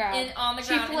on the ground. On the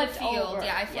she ground flipped in the field. over.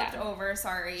 Yeah, I flipped over.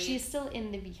 Sorry. She's still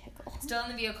in the vehicle. Still in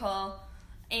the vehicle,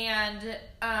 and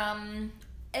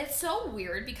it's so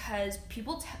weird because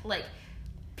people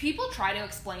try to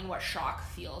explain what shock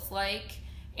feels like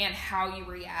and how you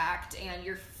react and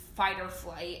your fight or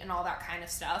flight and all that kind of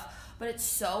stuff, but it's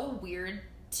so weird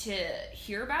to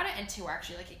hear about it and to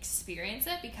actually like experience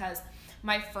it, because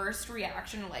my first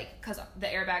reaction, like, because the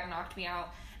airbag knocked me out,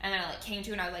 and then I like came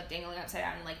to and I was like dangling upside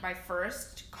down, and like my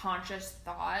first conscious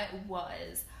thought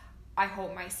was, I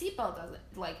hope my seatbelt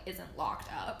isn't locked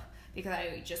up, because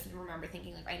I just remember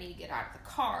thinking like I need to get out of the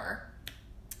car,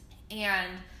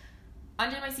 and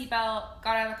undid my seatbelt,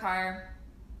 got out of the car,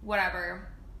 whatever.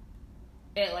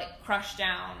 It like crushed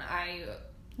down.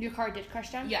 Your car did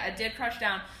crush down? Yeah, it did crush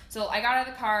down. So I got out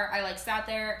of the car, I like sat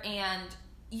there, and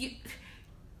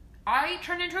I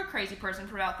turned into a crazy person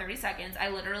for about 30 seconds. I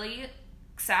literally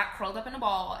sat curled up in a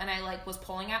ball, and I like was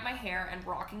pulling at my hair and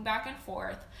rocking back and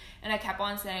forth, and I kept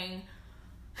on saying,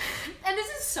 and this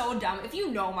is so dumb. If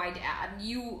you know my dad,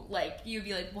 you'd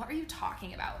be like, what are you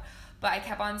talking about? But I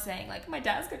kept on saying, like, my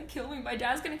dad's gonna kill me, my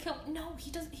dad's gonna kill me. No,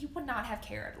 he would not have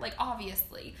cared. Like,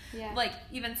 obviously. Yeah. Like,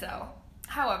 even so.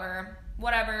 However,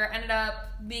 whatever, ended up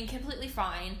being completely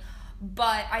fine.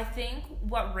 But I think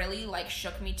what really, like,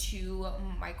 shook me to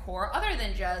my core, other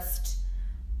than just,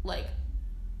 like,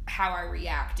 how I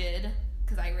reacted,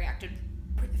 because I reacted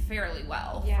fairly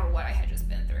well for what I had just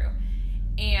been through.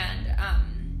 And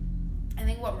I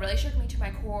think what really shook me to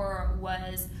my core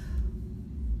was,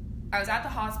 I was at the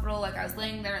hospital, like, I was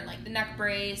laying there in, like, the neck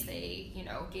brace. They,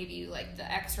 gave you, like, the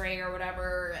x-ray or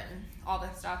whatever and all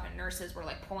this stuff, and nurses were,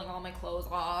 like, pulling all my clothes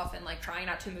off and, like, trying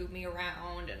not to move me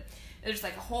around, and it was just,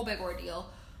 like, a whole big ordeal.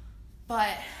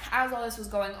 But as all this was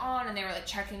going on and they were like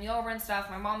checking me over and stuff,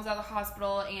 my mom was at the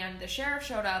hospital and the sheriff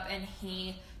showed up and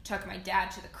he took my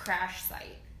dad to the crash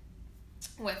site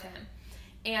with him.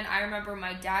 And I remember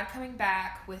my dad coming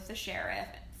back with the sheriff,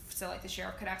 so like the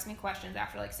sheriff could ask me questions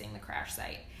after like seeing the crash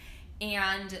site.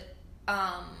 And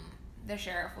the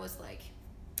sheriff was like,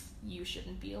 you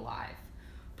shouldn't be alive.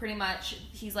 Pretty much,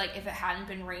 he's like, if it hadn't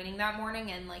been raining that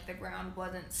morning and like the ground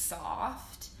wasn't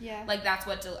soft, like that's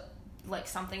what like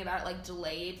something about it like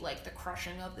delayed like the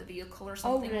crushing of the vehicle or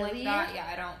something like that. Yeah,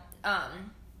 I don't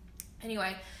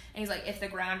anyway, and he's like, if the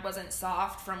ground wasn't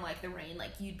soft from like the rain,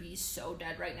 like you'd be so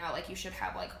dead right now, like you should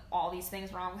have like all these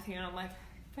things wrong with you. And I'm like,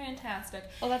 fantastic.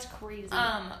 Oh, that's crazy.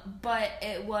 But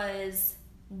it was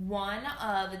one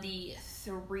of the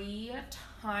 3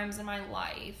 times in my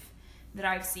life that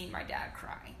I've seen my dad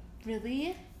cry.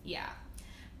 Really? Yeah.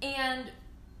 And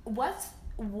what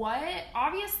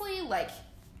obviously, like,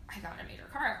 I got in a major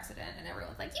car accident and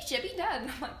everyone's like, you should be dead. And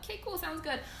I'm like, okay, cool, sounds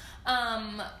good.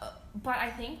 But I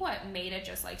think what made it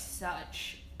just like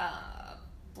such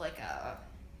like a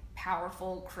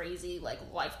powerful, crazy, like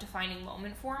life-defining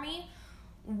moment for me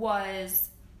was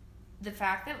the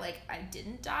fact that like I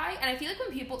didn't die. And I feel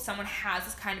like when someone has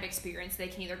this kind of experience, they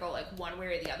can either go like one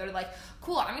way or the other, like,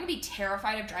 cool, I'm gonna be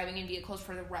terrified of driving in vehicles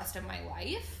for the rest of my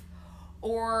life,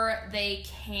 or they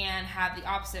can have the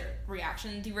opposite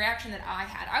reaction. The reaction that I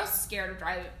had, I was scared to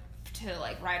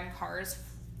ride in cars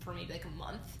for maybe like a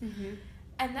month. Mm-hmm.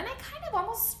 And then I kind of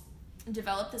almost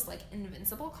developed this like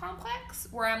invincible complex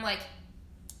where I'm like,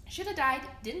 should have died,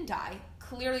 didn't die,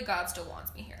 clearly God still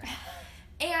wants me here.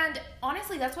 And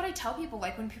honestly, that's what I tell people,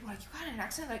 like, when people are like, you got in an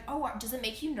accident, like, oh, does it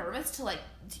make you nervous to, like,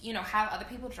 you know, have other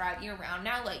people drive you around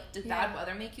now? Like, does bad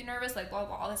weather make you nervous? Like, blah,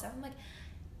 blah, all this stuff. I'm like,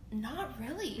 not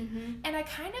really. Mm-hmm. And I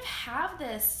kind of have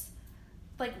this,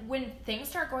 like, when things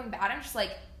start going bad, I'm just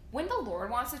like, when the Lord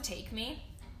wants to take me,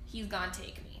 he's gonna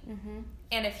take me. Mm-hmm.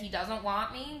 And if he doesn't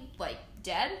want me, like,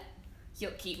 dead, he'll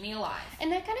keep me alive.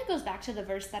 And that kind of goes back to the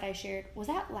verse that I shared. Was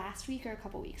that last week or a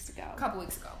couple weeks ago? A couple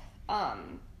weeks ago.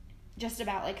 Just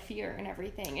about like fear and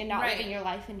everything and not living your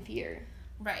life in fear.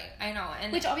 Right, I know.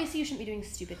 And which obviously you shouldn't be doing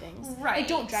stupid things. Right. Like,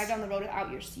 don't drive down the road without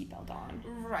your seatbelt on.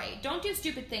 Right. Don't do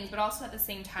stupid things, but also at the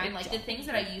same time, like the things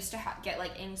that I used to get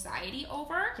like anxiety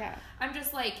over, I'm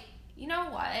just like, you know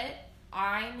what?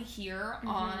 I'm here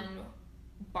on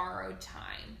borrowed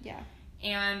time. Yeah.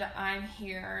 And I'm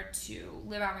here to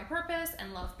live out my purpose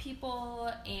and love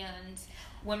people, and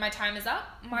when my time is up,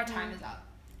 my time is up.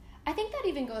 I think that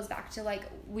even goes back to, like,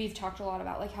 we've talked a lot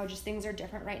about, like, how just things are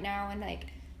different right now, and, like,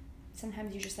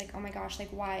 sometimes you're just like, oh my gosh, like,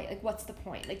 why, like, what's the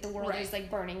point? Like, the world is, like,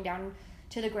 burning down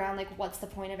to the ground, like, what's the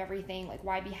point of everything? Like,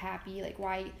 why be happy? Like,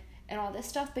 why, and all this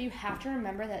stuff, but you have to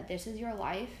remember that this is your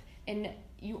life, and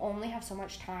you only have so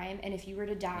much time, and if you were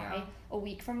to die a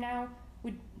week from now,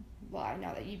 well, I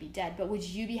know that you'd be dead, but would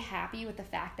you be happy with the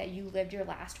fact that you lived your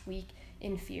last week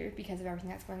in fear because of everything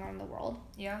that's going on in the world?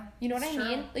 Yeah. You know what I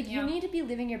mean? Like, you need to be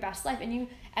living your best life. And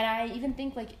I even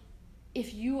think, like,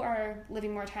 if you are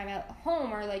living more time at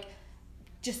home or, like,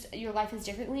 just your life is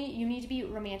differently, you need to be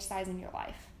romanticizing your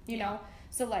life, you know?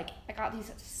 So, like, I got these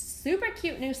super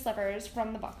cute new slippers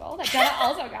from the Buckle that Jenna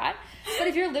also got. But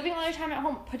if you're living all your time at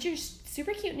home, put your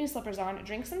super cute new slippers on,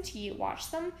 drink some tea, watch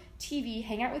some TV,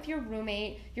 hang out with your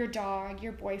roommate, your dog,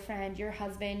 your boyfriend, your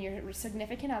husband, your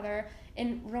significant other,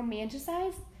 and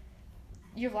romanticize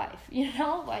your life, you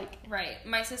know? Like, right.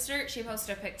 My sister, she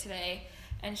posted a pic today,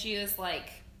 and she was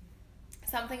like,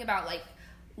 something about, like,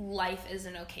 life is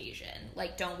an occasion.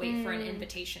 Like, don't wait for an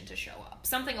invitation to show up.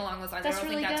 Something along those lines. That's I don't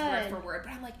really think that's good. word for word,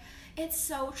 but I'm like, it's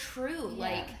so true. Yeah.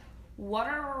 Like, what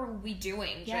are we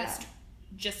doing?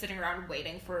 Just sitting around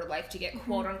waiting for life to get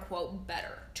quote unquote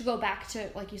better. To go back to,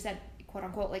 like you said, quote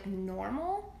unquote, like,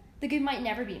 normal? Like, it might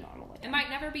never be normal again. It might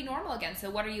never be normal again, so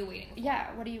what are you waiting for?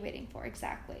 Yeah, what are you waiting for?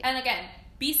 Exactly. And again,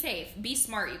 be safe, be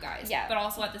smart, you guys. Yeah. But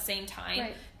also at the same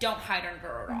time, don't hide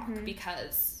under a rock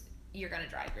because you're going to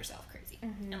drive yourself crazy.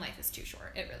 And life is too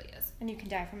short. It really is. And you can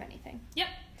die from anything. Yep.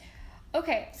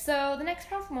 Okay, so the next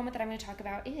powerful moment that I'm going to talk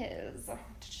about is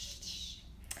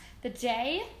the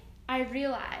day I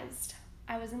realized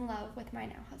I was in love with my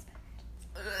now husband.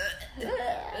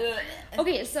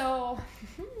 Okay, so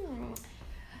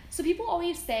people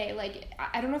always say, like,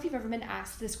 I don't know if you've ever been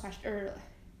asked this question, or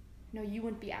no, you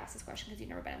wouldn't be asked this question because you've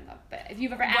never been in love, but if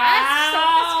you've ever asked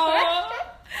this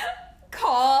question,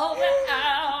 call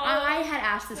out. I had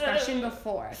asked this question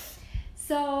before.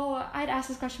 So I'd asked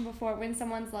this question before when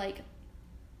someone's like,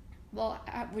 well,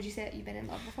 would you say that you've been in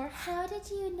love before? How did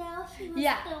you know he was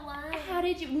the one? How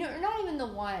did you... No, not even the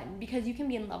one, because you can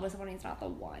be in love with someone who's not the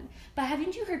one. But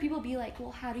haven't you heard people be like,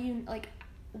 well, how do you... Like,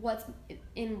 what's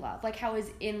in love? Like, how is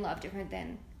in love different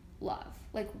than love?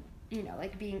 Like, you know,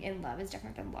 like being in love is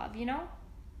different than love, you know?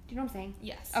 Do you know what I'm saying?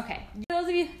 Yes. Okay. For those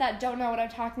of you that don't know what I'm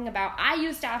talking about, I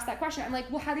used to ask that question. I'm like,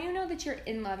 well, how do you know that you're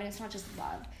in love and it's not just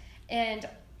love? And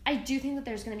I do think that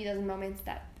there's going to be those moments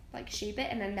that, like, shape it,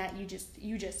 and then that you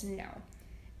just know.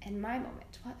 And my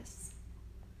moment was...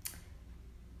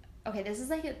 Okay, this is,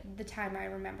 like, the time I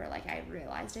remember, like, I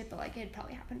realized it, but, like, it had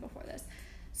probably happened before this.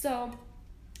 So...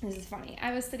 This is funny.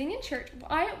 I was sitting in church.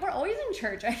 We're always in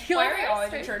church. I feel Why like are we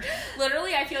always in church?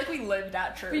 Literally, I feel like we lived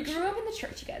at church. We grew up in the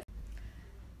church, you guys.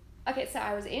 Okay, so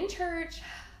I was in church.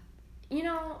 You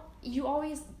know,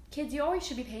 kids, you always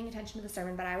should be paying attention to the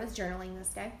sermon, but I was journaling this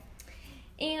day.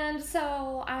 And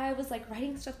so I was, like,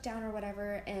 writing stuff down or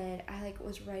whatever, and I, like,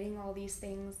 was writing all these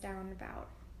things down about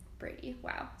Brady.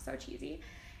 Wow, so cheesy.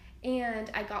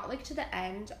 And I got, like, to the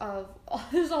end of all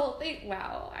this whole thing.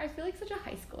 Wow, I feel like such a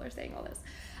high schooler saying all this.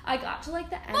 I got to,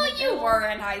 like, the end of it all. Well, you were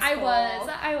in high school.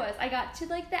 I was. I got to,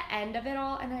 like, the end of it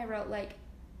all, and I wrote, like,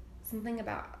 something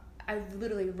about... I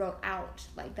literally wrote out,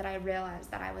 like, that I realized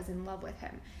that I was in love with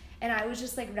him. And I was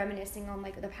just, like, reminiscing on,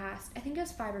 like, the past... I think it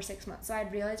was 5 or 6 months. So I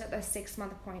realized at the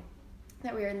 6-month point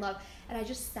that we were in love. And I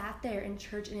just sat there in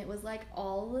church, and it was, like,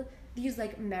 all these,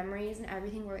 like, memories and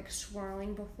everything were, like,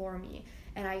 swirling before me.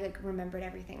 And I, like, remembered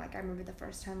everything. Like, I remember the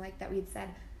first time, like, that we'd said...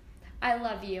 I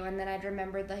love you, and then I'd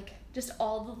remembered, like, just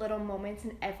all the little moments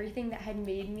and everything that had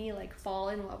made me, like, fall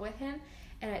in love with him,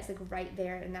 and it's, like, right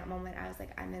there in that moment, I was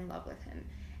like, I'm in love with him,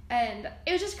 and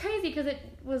it was just crazy, because it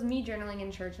was me journaling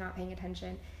in church, not paying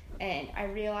attention, and I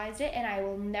realized it, and I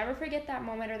will never forget that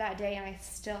moment or that day, and I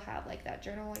still have, like, that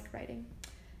journal, like, writing,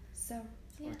 so,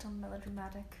 yeah. A little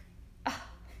melodramatic.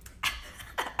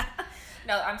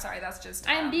 No, I'm sorry. That's just.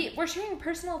 We're sharing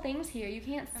personal things here. You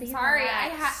can't say. I'm sorry.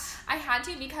 That. I had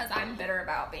to because I'm bitter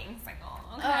about being single.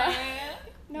 Okay.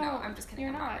 No, I'm just kidding.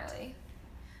 You're I'm not really.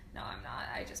 No, I'm not.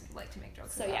 I just like to make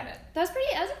jokes so, about yeah. it. That was a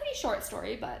pretty short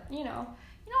story, but you know.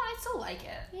 I still like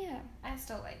it. Yeah. I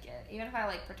still like it, even if I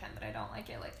like pretend that I don't like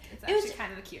it. Like it's actually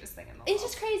kind of the cutest thing in the world. It's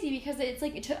just crazy because it's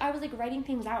like I was like writing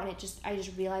things out, and I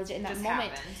just realized it in that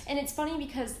moment. Happened. And it's funny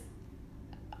because,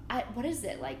 what is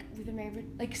it like? We've been married for,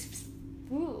 like.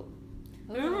 Ooh.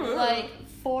 Like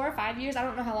 4 or 5 years. I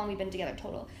don't know how long we've been together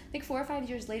total. Like 4 or 5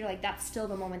 years later, like that's still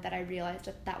the moment that I realized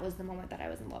that was the moment that I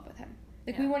was in love with him.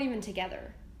 Like we weren't even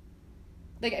together.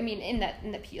 Like I mean,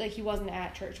 like he wasn't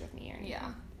at church with me or anything.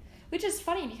 Yeah. Which is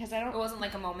funny because It wasn't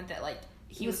like a moment that like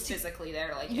he was physically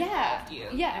there, like involved you.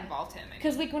 Yeah. Involved him.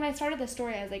 Because like when I started the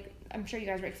story, I was like, I'm sure you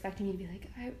guys were expecting me to be like,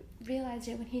 I realized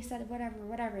it when he said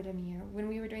whatever to me, or when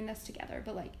we were doing this together.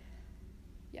 But like,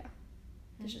 yeah,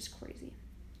 it's just crazy.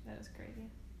 That is crazy.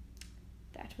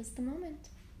 That was the moment.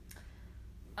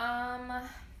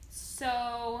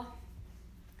 So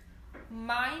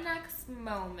my next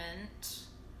moment,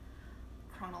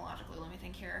 chronologically, let me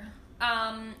think here.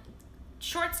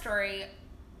 Short story,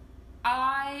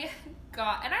 I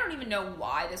got, and I don't even know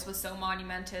why this was so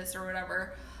monumentous or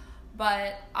whatever,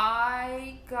 but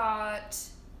I got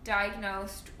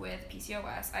diagnosed with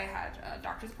PCOS. I had a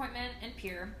doctor's appointment in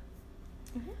Pierre.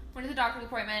 Mm-hmm. Went to the doctor's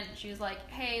appointment. She was like,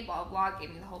 hey, blah, blah,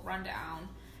 gave me the whole rundown.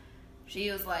 She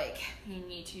was like, you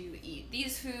need to eat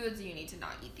these foods, you need to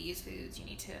not eat these foods, you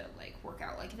need to, like, work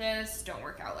out like this, don't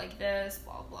work out like this,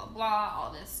 blah, blah, blah,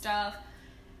 all this stuff.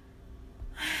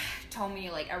 Told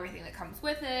me, like, everything that comes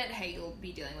with it. Hey, you'll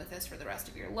be dealing with this for the rest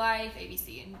of your life, A, B,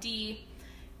 C, and D.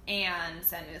 And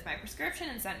sent me with my prescription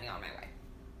and sent me on my way.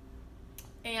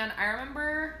 And I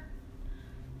remember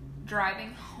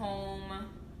driving home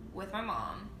with my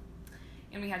mom,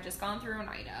 and we had just gone through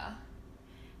Oneida,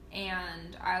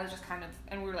 and I was just kind of,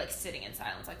 and we were like sitting in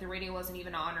silence, like the radio wasn't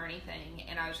even on or anything,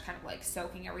 and I was just kind of like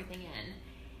soaking everything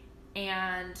in,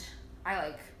 and I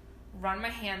like run my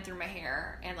hand through my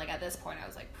hair, and like at this point I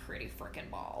was like pretty freaking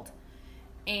bald,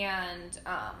 and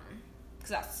because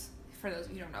that's, for those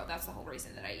of you who don't know, that's the whole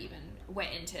reason that I even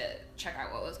went in to check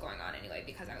out what was going on anyway,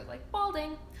 because I was like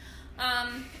balding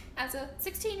as a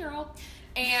 16-year-old.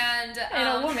 And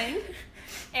a woman.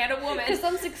 And a woman. Because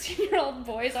some 16-year-old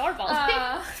boys are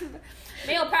balding.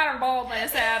 Male pattern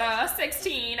baldness at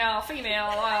 16,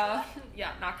 female.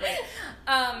 Yeah, not great.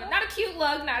 Not a cute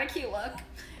look.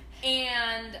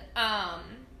 And,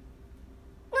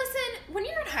 listen, when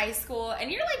you're in high school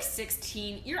and you're like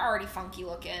 16, you're already funky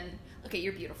looking. Okay,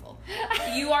 you're beautiful.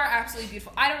 You are absolutely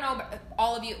beautiful. I don't know about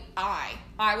all of you. I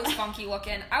was funky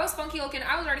looking. I was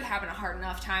already having a hard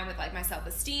enough time with like my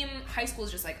self-esteem. High school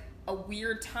is just like a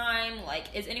weird time. Like,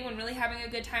 is anyone really having a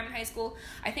good time in high school?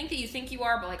 I think that you think you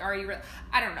are, but like, are you really?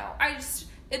 I don't know.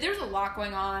 there's a lot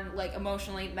going on, like,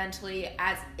 emotionally, mentally,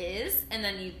 as is, and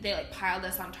then they, like, piled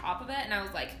this on top of it, and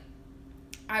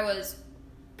I was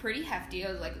pretty hefty.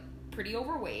 I was, like, pretty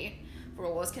overweight for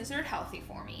what was considered healthy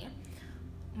for me.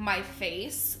 My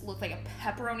face looked like a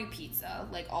pepperoni pizza,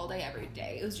 like, all day, every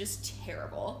day. It was just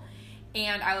terrible.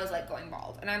 And I was, like, going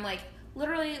bald. And I'm, like,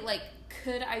 literally, like,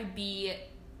 could I be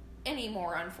any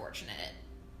more unfortunate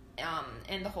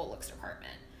in the whole looks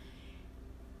department?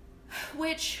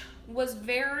 Which was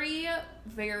very,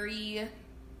 very...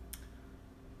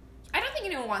 I don't think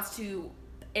anyone wants to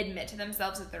admit to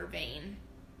themselves that they're vain.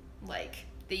 Like,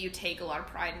 that you take a lot of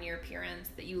pride in your appearance,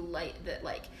 that you like, that,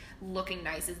 like, looking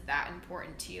nice is that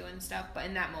important to you and stuff. But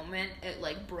in that moment, it,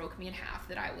 like, broke me in half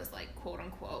that I was, like,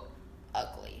 quote-unquote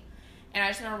ugly. And I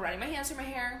just remember running my hands through my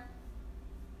hair,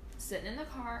 sitting in the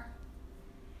car,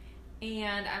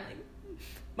 and I'm like,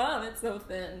 Mom, it's so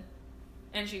thin.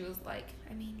 And she was like,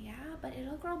 I mean, yeah, but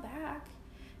it'll grow back.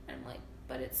 And I'm like,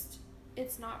 but it's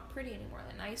not pretty anymore.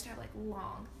 And I used to have, like,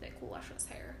 long, thick, luscious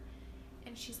hair.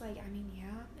 And she's like, I mean,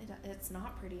 yeah, it's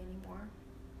not pretty anymore.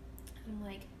 And I'm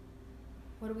like,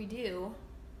 what do we do?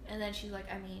 And then she's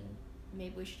like, I mean,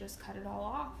 maybe we should just cut it all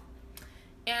off.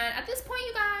 And at this point,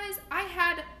 you guys, I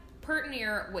had pert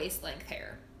near waist length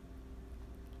hair.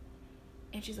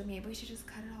 And she's like, maybe we should just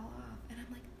cut it all off. And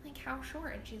I'm like how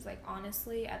short? And she's like,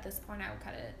 honestly, at this point, I would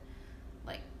cut it,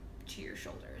 like, to your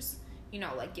shoulders. You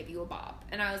know, like, give you a bob.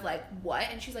 And I was like, what?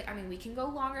 And she's like, I mean, we can go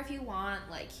longer if you want,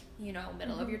 like, you know,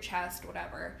 middle of your chest,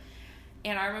 whatever.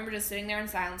 And I remember just sitting there in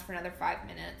silence for another 5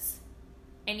 minutes.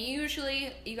 And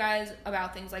usually, you guys,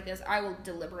 about things like this, I will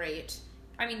deliberate.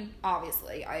 I mean,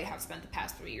 obviously, I have spent the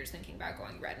past 3 years thinking about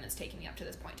going red, and it's taken me up to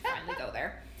this point to finally go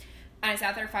there. And I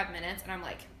sat there 5 minutes, and I'm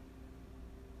like,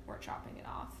 we're chopping it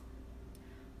off.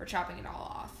 We're chopping it all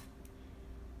off.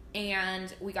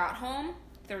 And we got home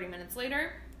 30 minutes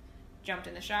later, jumped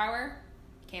in the shower,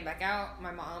 came back out.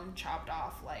 My mom chopped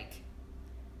off, like,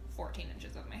 14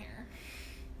 inches of my hair.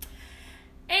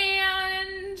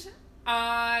 And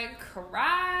I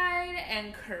cried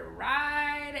and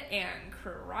cried and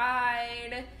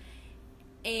cried.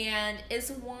 And it's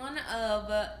one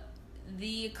of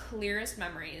the clearest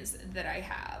memories that I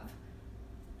have.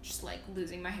 Just, like,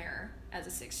 losing my hair as a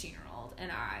 16-year-old.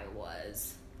 And I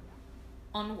was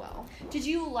unwell. Did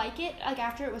you like it, like,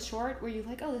 after it was short? Were you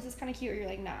like, oh, this is kind of cute? Or you're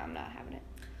like, nah, I'm not having it?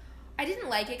 I didn't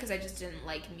like it because I just didn't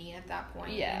like me at that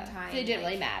point in time. It didn't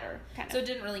really matter, kind of. So it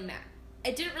didn't really matter.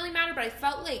 It didn't really matter, but I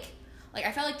felt like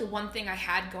the one thing I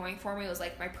had going for me was,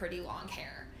 like, my pretty long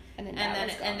hair. And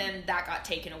then that got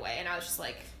taken away, and I was just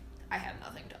like, I have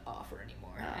nothing to offer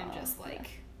anymore. I'm just like... Yeah.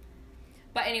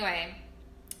 But anyway,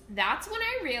 that's when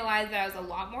I realized that I was a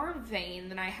lot more vain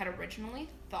than I had originally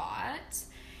thought.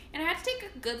 And I had to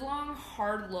take a good, long,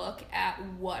 hard look at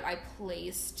what I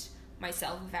placed my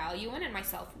self-value in and my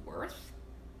self-worth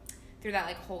through that,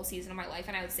 like, whole season of my life.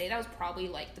 And I would say that was probably,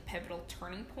 like, the pivotal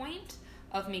turning point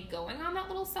of me going on that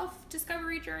little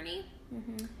self-discovery journey.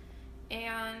 Mm-hmm.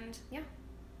 And, yeah.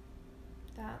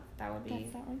 That would be...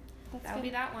 That's that one. That would be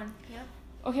that one, yeah.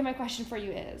 Okay, my question for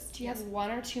you is, do you have one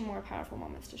or two more powerful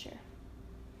moments to share?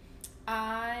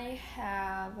 I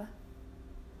have...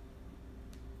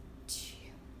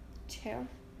 Two?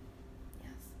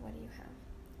 Yes. What do you have?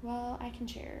 Well, I can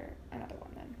share another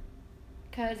one then.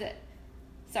 Because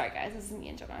sorry guys, this is me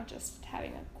and Jonah just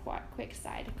having a quick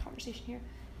side conversation here.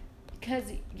 Because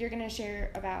you're going to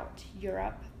share about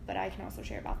Europe, but I can also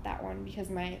share about that one because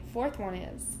my fourth one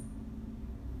is...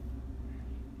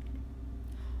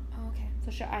 Oh, okay.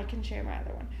 So I can share my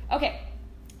other one. Okay.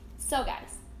 So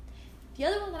guys, the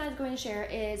other one that I was going to share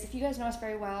is, if you guys know us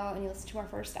very well and you listened to our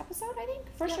first episode, I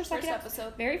think? First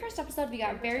episode. Very first episode. We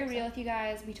got very real with you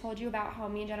guys. We told you about how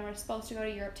me and Jenna were supposed to go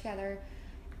to Europe together.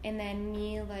 And then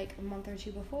me, like, a month or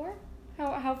two before.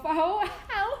 How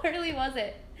early was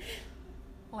it?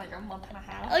 Like a month and a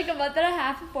half. Like a month and a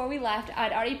half before we left.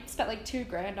 I'd already spent like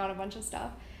 $2,000 on a bunch of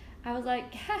stuff. I was like,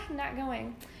 not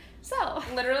going. So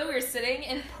literally, we were sitting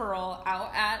in Pearl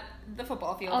out at the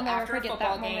football field after a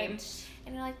football game,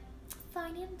 and you're like, "So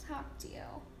I need to talk to you,"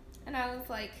 and I was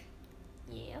like,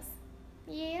 "Yes,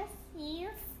 yes,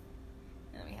 yes."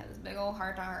 And we had this big old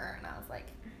heart to heart, and I was like,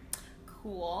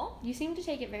 "Cool." You seem to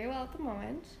take it very well at the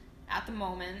moment. At the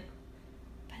moment,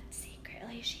 but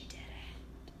secretly she did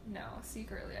it. No,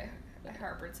 secretly I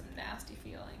harbored some nasty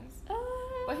feelings.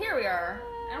 But here we are,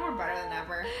 and we're better than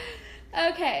ever.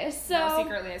 Okay, so... No,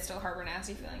 secretly I still harbor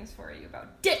nasty feelings for you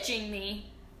about ditching me.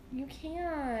 You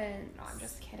can't. No, I'm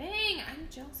just kidding. I'm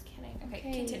just kidding. Okay,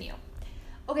 continue.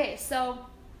 Okay, so...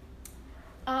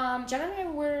 Jenna and I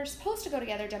were supposed to go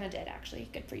together. Jenna did, actually.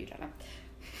 Good for you, Jenna.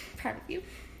 Proud of you.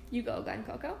 You go, Glen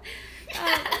Coco.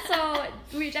 So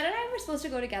Jen and I were supposed to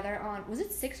go together on, was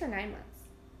it 6 or 9 months?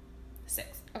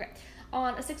 6. Okay.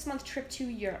 On a 6-month trip to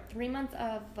Europe. 3 months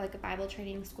of like a Bible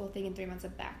training school thing and 3 months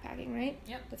of backpacking, right?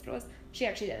 Yep. That's what it was. She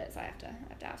actually did it, so I have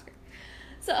to ask her.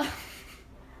 So,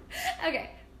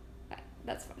 okay.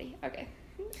 That's funny. Okay.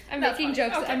 I'm making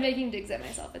jokes. Okay. I'm making digs at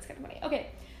myself. It's kind of funny. Okay.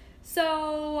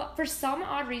 So, for some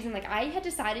odd reason, like, I had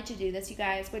decided to do this, you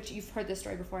guys, which you've heard this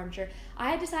story before, I'm sure.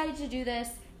 I had decided to do this,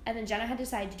 and then Jenna had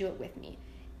decided to do it with me.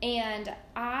 And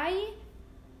I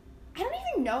don't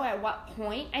even know at what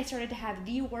point I started to have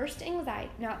the worst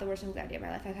anxiety. Not the worst anxiety of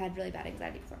my life. I've had really bad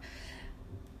anxiety before.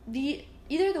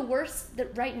 Either the worst,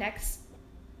 right next,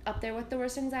 up there with the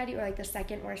worst anxiety, or like the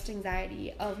second worst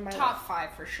anxiety of my life. Top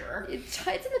 5 for sure. It's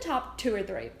in the top 2 or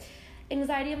 3.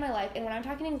 Anxiety of my life. And when I'm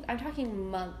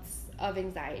talking months of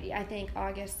anxiety. I think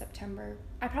August, September.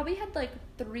 I probably had like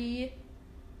 3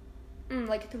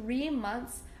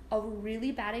 months of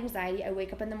really bad anxiety. I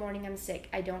wake up in the morning, I'm sick,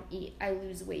 I don't eat, I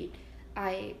lose weight,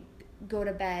 I go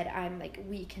to bed, I'm like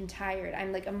weak and tired,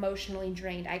 I'm like emotionally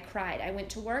drained, I cried, I went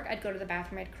to work, I'd go to the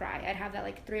bathroom, I'd cry, I'd have that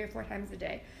like 3 or 4 times a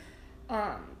day.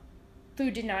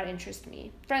 Food did not interest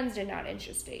me, friends did not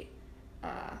interest me,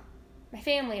 my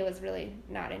family was really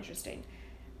not interesting.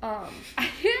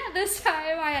 This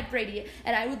time I had Brady,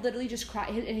 and I would literally just cry,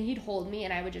 and he'd hold me,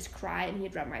 and I would just cry, and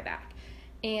he'd rub my back.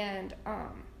 And,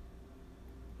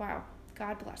 wow,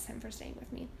 God bless him for staying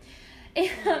with me. And,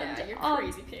 yeah, you're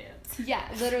crazy pants. Yeah,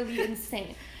 literally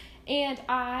insane. And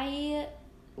I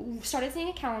started seeing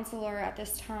a counselor at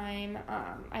this time.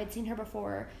 I'd seen her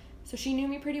before, so she knew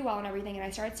me pretty well and everything, and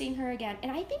I started seeing her again.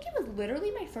 And I think it was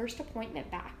literally my first appointment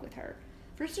back with her.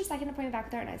 First or second appointment back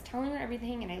with her, and I was telling her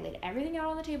everything, and I laid everything out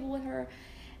on the table with her,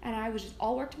 and I was just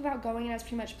all worked up about going, and I was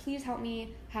pretty much, please help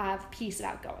me have peace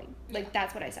about going. Like,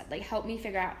 that's what I said. Like, help me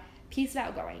figure out peace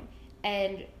about going.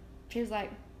 And she was like,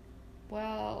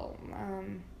 well,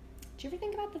 do you ever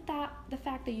think about the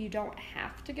fact that you don't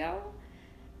have to go?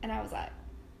 And I was like,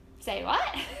 say what?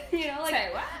 Say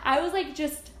what? I was like,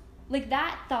 just, like,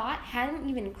 that thought hadn't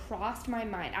even crossed my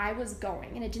mind. I was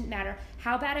going, and it didn't matter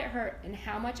how bad it hurt and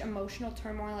how much emotional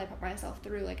turmoil I put myself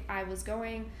through. Like, I was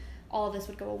going, all of this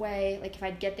would go away. Like, if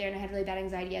I'd get there and I had really bad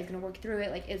anxiety, I was going to work through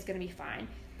it. Like, it's going to be fine.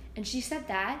 And she said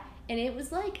that, and it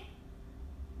was, like,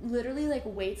 literally, like,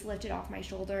 weights lifted off my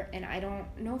shoulder. And I don't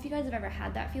know if you guys have ever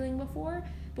had that feeling before,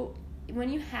 but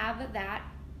when you have that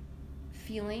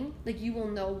feeling, like, you will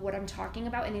know what I'm talking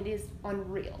about, and it is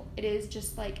unreal. It is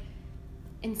just, like,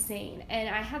 insane. And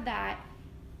I had that,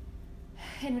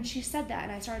 and when she said that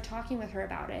and I started talking with her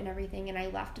about it and everything, and I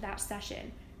left that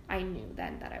session, I knew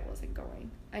then that I wasn't going.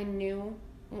 I knew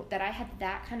that I had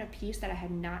that kind of peace that I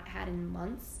had not had in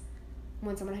months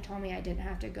when someone had told me I didn't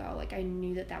have to go. Like, I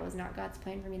knew that was not God's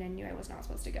plan for me, and I knew I was not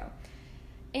supposed to go.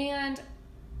 And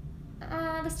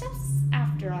the steps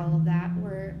after all of that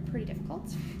were pretty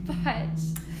difficult, but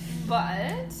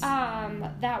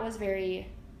that was very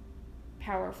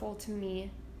powerful to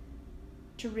me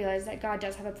to realize that God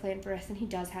does have a plan for us, and he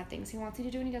does have things he wants you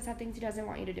to do, and he does have things he doesn't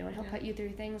want you to do, and he'll put you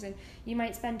through things, and you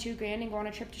might spend $2,000 and go on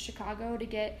a trip to Chicago to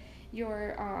get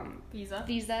your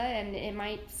visa, and it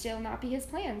might still not be his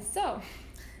plans. So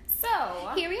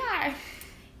here we are.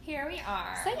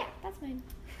 So yeah, that's mine.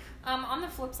 On the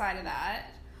flip side of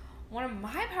that, one of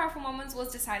my powerful moments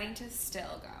was deciding to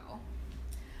still go.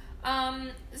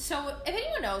 So if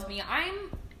anyone knows me,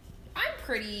 I'm a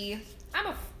pretty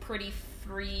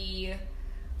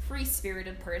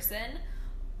free-spirited person.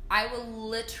 I will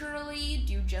literally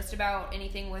do just about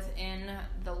anything within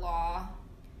the law.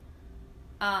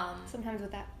 Sometimes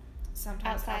with that.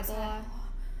 Sometimes outside the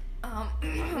law.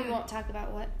 We won't talk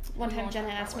about what. One time Jenna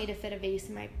asked me to fit a vase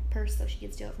in my purse so she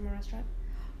could steal it from a restaurant.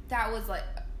 That was like,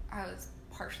 I was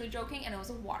partially joking, and it was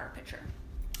a water pitcher.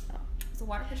 A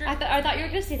water pitcher. I thought you were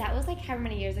gonna say that was like however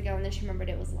many years ago, and then she remembered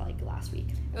it was like last week.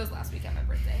 It was last week on my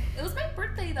birthday. It was my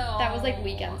birthday though. That was like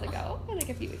weekends ago, like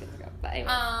a few weekends ago. But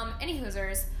anyway. Any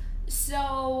hoosers.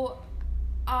 So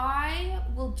I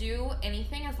will do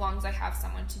anything as long as I have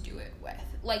someone to do it with.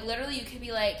 Like, literally, you could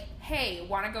be like, "Hey,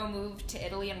 want to go move to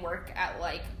Italy and work at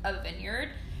like a vineyard?"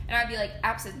 And I'd be like,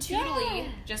 "Absolutely. Yeah.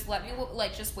 Just let me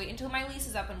just wait until my lease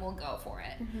is up and we'll go for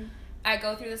it." Mm-hmm. I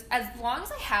go through this as long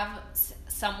as I have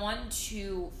someone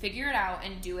to figure it out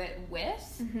and do it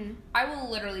with. Mm-hmm. I will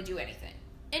literally do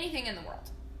anything in the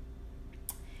world.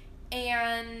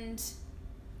 And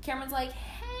Cameron's like,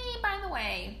 "Hey, by the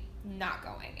way, not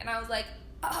going." And I was like,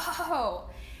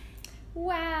 "Oh,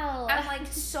 wow." I'm like,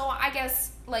 so I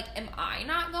guess, like, am I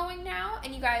not going now?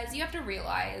 And you guys, you have to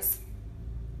realize,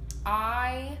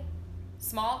 I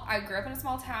grew up in a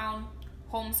small town,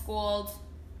 homeschooled.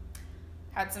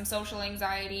 had some social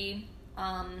anxiety,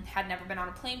 had never been on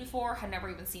a plane before, had never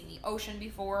even seen the ocean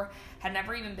before, had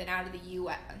never even been out of the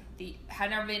U.S., had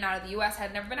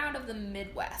never been out of the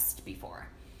Midwest before.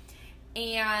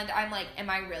 And I'm like, am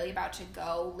I really about to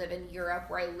go live in Europe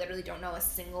where I literally don't know a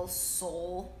single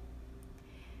soul,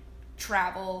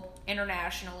 travel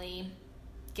internationally,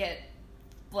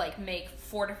 make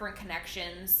 4 different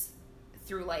connections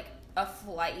through, a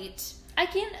flight,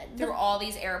 through all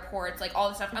these airports, all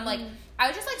this stuff. I'm like,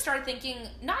 I just, started thinking,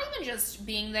 not even just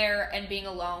being there and being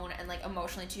alone and,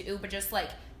 emotionally too, but just,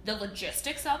 the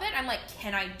logistics of it. I'm like,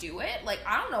 can I do it?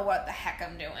 I don't know what the heck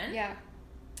I'm doing. Yeah.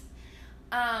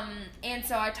 And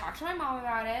so I talked to my mom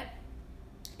about it,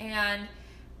 and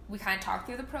we kind of talked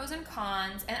through the pros and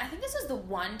cons, and I think this was the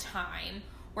one time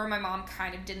where my mom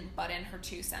kind of didn't butt in her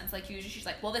 2 cents. Usually she's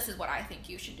like, well, this is what I think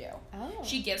you should do. Oh.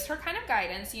 She gives her kind of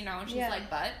guidance, and she's like,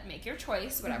 but make your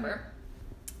choice, whatever.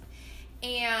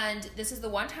 And this is the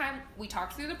one time we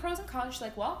talked through the pros and cons. She's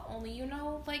like, well, only you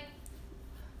know what,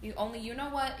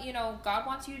 God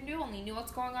wants you to do, only you know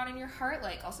what's going on in your heart,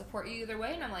 I'll support you either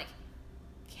way. And I'm like,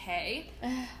 okay.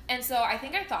 And so I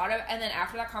think and then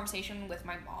after that conversation with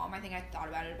my mom, I think I thought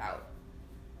about it about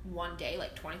one day,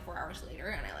 24 hours later,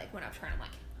 and I went up to her and I'm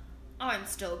like, oh, I'm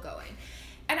still going.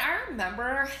 And I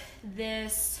remember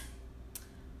this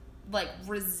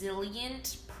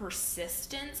resilient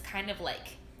persistence kind of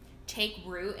take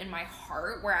root in my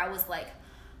heart, where I was like,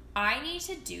 I need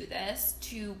to do this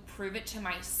to prove it to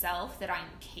myself that I'm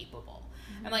capable.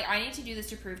 I'm like, I need to do this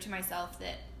to prove to myself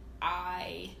that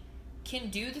I can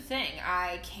do the thing.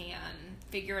 I can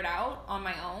figure it out on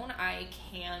my own. I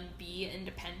can be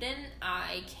independent.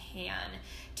 I can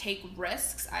take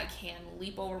risks. I can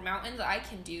leap over mountains. I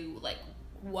can do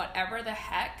whatever the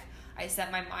heck I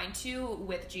set my mind to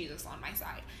with Jesus on my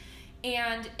side.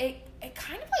 And it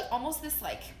kind of almost this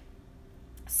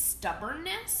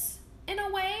stubbornness in a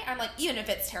way. I'm like, even if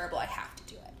it's terrible, I have to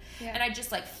do it. Yeah. And I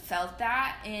just felt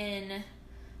that in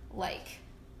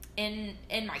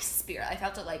my spirit. I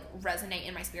felt it resonate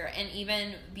in my spirit. And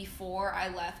even before I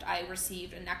left, I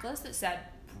received a necklace that said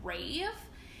brave,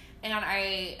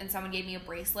 and someone gave me a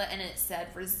bracelet and it said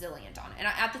resilient on it. And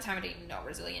at the time I didn't even know what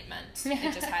resilient meant.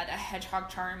 It just had a hedgehog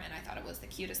charm, and I thought it was the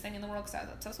cutest thing in the world because I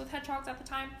was obsessed with hedgehogs at the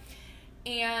time.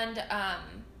 And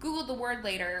Googled the word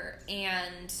later,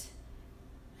 and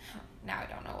now I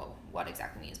don't know what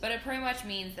exactly it means, but it pretty much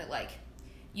means that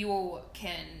you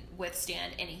can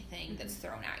withstand anything that's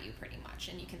thrown at you pretty much,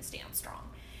 and you can stand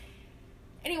strong.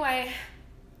 Anyway,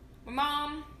 my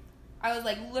mom, I was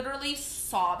literally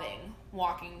sobbing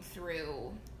walking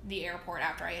through the airport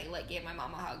after I gave my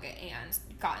mom a hug and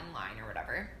got in line or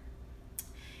whatever.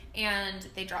 And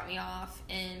they dropped me off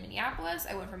in Minneapolis.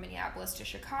 I went from Minneapolis to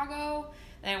Chicago.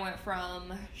 Then I went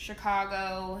from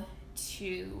Chicago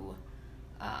to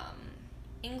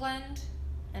England,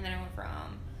 and then I went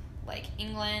from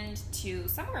England to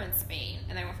somewhere in Spain,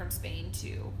 and then I went from Spain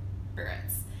to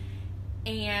Biarritz.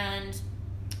 And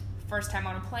first time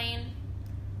on a plane,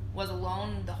 was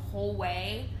alone the whole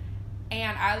way,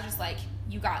 and I was just like,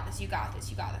 you got this, you got this,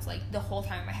 you got this. The whole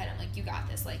time in my head, I'm like, you got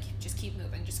this, just keep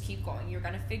moving, just keep going, you're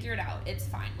gonna figure it out, it's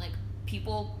fine.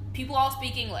 People all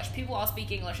speak English,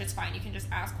 it's fine, you can just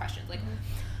ask questions.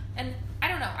 And I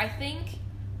don't know, I think,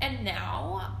 and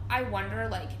now I wonder,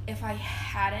 if I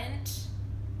hadn't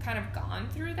kind of gone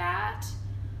through that,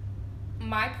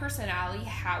 my personality,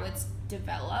 how it's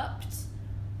developed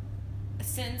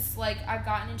since I've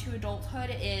gotten into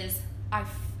adulthood is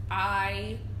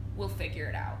I will figure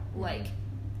it out.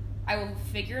 I will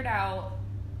figure it out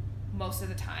most of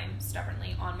the time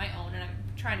stubbornly on my own, and I'm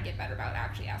trying to get better about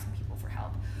actually asking people for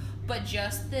help. But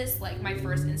just this, my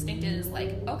first instinct is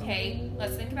okay,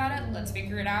 let's think about it, let's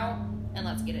figure it out, and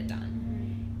let's get it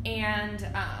done. And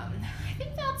I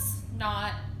think that's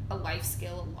not a life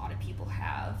skill a lot of people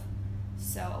have.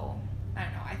 So I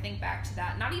don't know, I think back to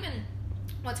that. Not even,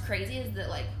 what's crazy is that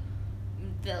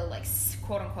the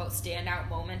quote unquote standout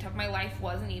moment of my life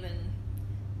wasn't even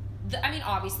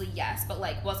obviously yes, but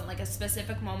wasn't a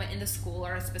specific moment in the school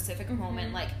or a specific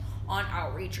moment on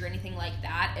outreach or anything like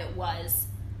that. It was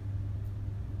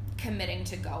committing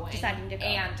to going, deciding to go,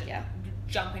 and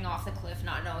jumping off the cliff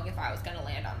not knowing if I was going to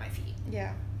land on my feet.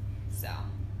 Yeah. So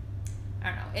I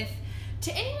don't know, if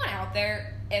to anyone out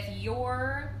there, if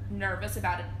you're nervous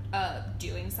about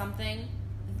doing something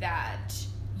that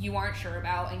you aren't sure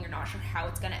about and you're not sure how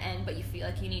it's going to end, but you feel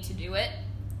like you need to do it,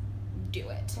 do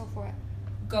it. Go for it.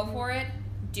 Go for it.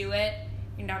 Do it.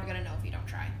 You're never going to know if you don't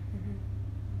try.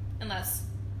 Unless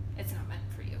it's not meant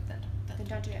for you. Then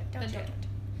don't do it. Don't do it.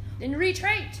 Then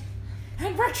retreat.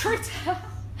 And retreat.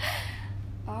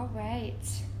 All right.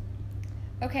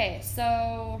 Okay,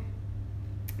 so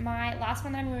my last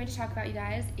one that I'm going to talk about, you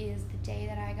guys, is the day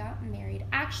that I got married.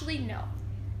 Actually, no.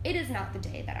 It is not the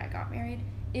day that I got married.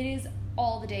 It is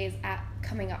all the days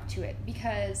coming up to it,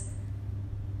 because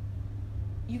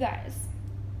you guys,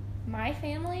 my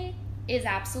family is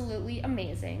absolutely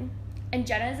amazing, and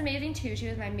Jenna is amazing too. She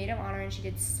was my maid of honor, and she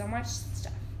did so much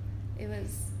stuff. It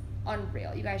was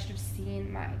unreal. You guys should have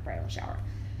seen my bridal shower.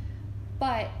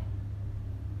 But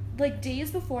like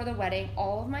days before the wedding,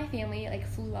 all of my family like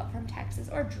flew up from Texas,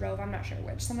 or drove, I'm not sure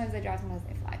which. Sometimes they drive, sometimes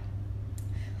they fly.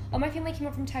 All my family came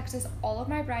up from Texas. All of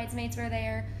my bridesmaids were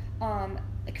there,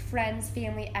 like friends,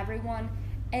 family, everyone.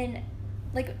 And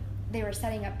like they were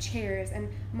setting up chairs, and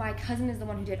my cousin is the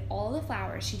one who did all the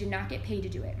flowers. She did not get paid to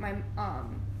do it. My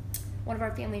one of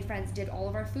our family friends did all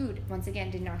of our food. Once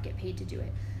again, did not get paid to do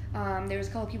it. There was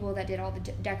a couple people that did all the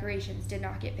decorations, did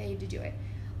not get paid to do it.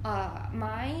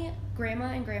 My grandma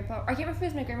and grandpa, I can't remember if it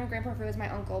was my grandma and grandpa or if it was my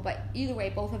uncle, but either way,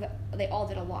 both of them, they all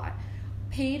did a lot.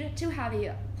 Paid to have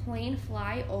a plane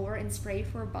fly over and spray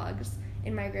for bugs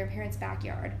in my grandparents'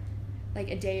 backyard,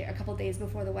 like a couple days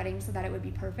before the wedding, so that it would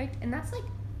be perfect. And that's like,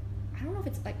 I don't know if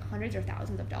it's like hundreds or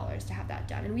thousands of dollars to have that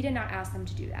done. And we did not ask them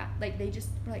to do that. Like, they just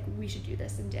were like, we should do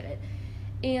this, and did it.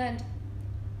 And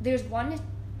there's one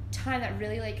time that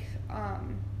really like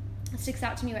sticks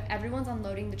out to me, when everyone's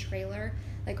unloading the trailer.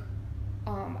 Like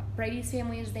Brady's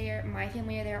family is there, my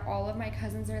family are there, all of my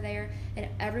cousins are there, and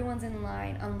everyone's in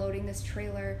line unloading this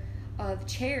trailer of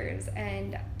chairs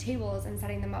and tables and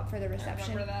setting them up for the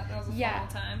reception. I remember that. That was a fun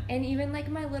time. And even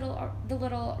like the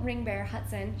little ring bearer,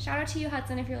 Hudson. Shout out to you,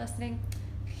 Hudson, if you're listening.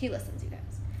 He listens, you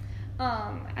guys.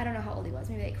 I don't know how old he was,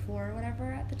 maybe like 4 or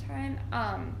whatever at the time.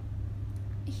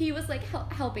 He was like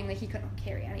helping, like he couldn't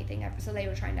carry anything ever, so they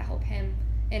were trying to help him,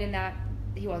 and in that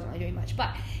he wasn't really doing much,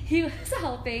 but he was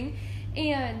helping.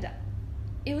 And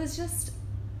it was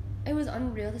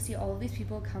unreal to see all of these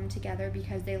people come together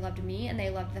because they loved me, and they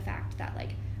loved the fact that like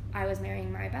I was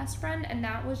marrying my best friend, and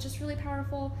that was just really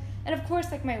powerful. And of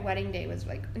course, like my wedding day was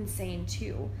like insane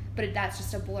too, but that's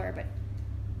just a blur. But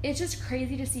it's just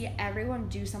crazy to see everyone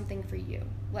do something for you.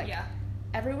 Like, yeah,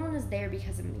 everyone was there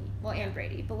because of me. Well, and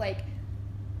Brady, but like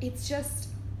it's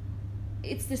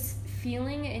this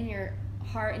feeling in your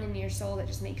heart and in your soul that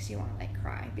just makes you want to like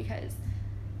cry, because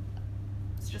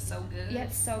it's just so good. Yeah,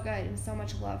 it's so good, and so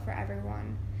much love for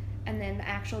everyone. And then the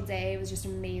actual day was just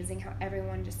amazing, how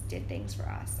everyone just did things for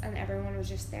us, and everyone was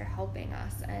just there helping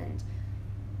us, and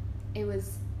it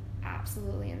was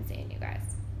absolutely insane, you guys.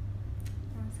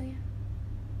 So yeah.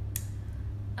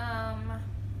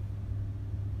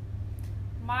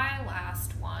 My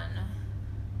last one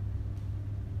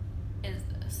is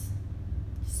this.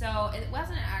 So it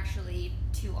wasn't actually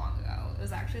too long ago. It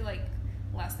was actually like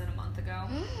less than a month ago.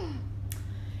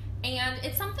 And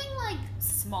it's something like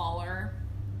smaller,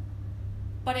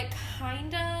 but it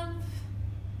kind of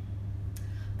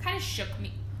shook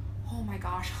me. Oh my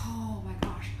gosh.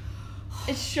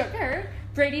 It shook her.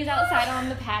 Brady's outside on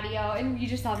the patio, and you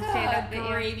just saw him stand up.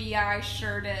 Gravy, yeah, I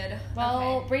sure did. Well,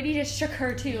 okay. Brady just shook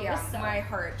her too. Yeah, so. My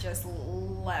heart just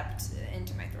leapt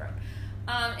into my throat.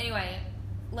 Anyway,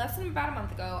 less than about a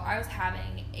month ago, I was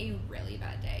having a really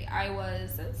bad day. I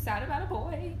was sad about a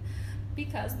boy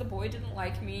because the boy didn't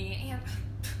like me, and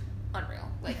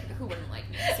unreal. Like, who wouldn't like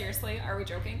me? Seriously, are we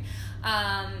joking?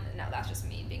 No, that's just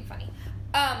me being funny.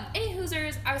 Any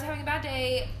Hoosers, I was having a bad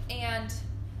day, and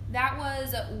that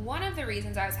was one of the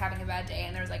reasons I was having a bad day,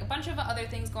 and there was like a bunch of other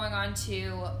things going on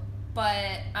too,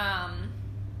 but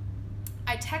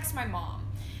I text my mom,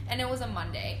 and it was a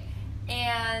Monday,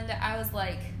 and I was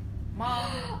like, Mom,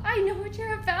 I know what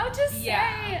you're about to say.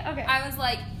 Yeah. Okay. I was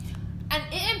like, and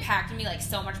it impacted me like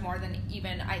so much more than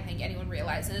even I think anyone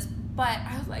realizes, but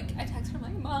I was like, I texted her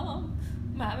like, Mom,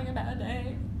 I'm having a bad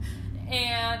day,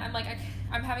 and I'm like,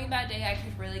 I'm having a bad day. I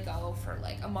could really go for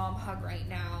like a mom hug right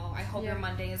now. I hope your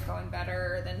Monday is going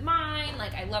better than mine.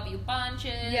 Like, I love you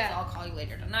bunches. Yeah. I'll call you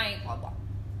later tonight. Blah blah.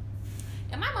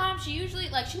 And my mom, she usually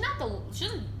like she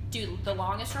doesn't do the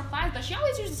longest replies, but she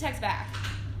always usually texts back.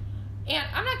 And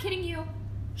I'm not kidding you,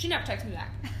 she never texts me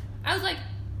back. I was like,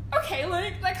 okay,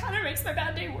 like that kind of makes my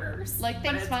bad day worse. Like,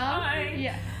 thanks, Mom. Fine.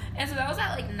 Yeah. And so that was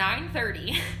at like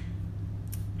 9:30.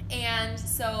 And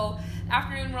so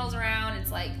afternoon rolls around.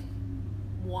 It's like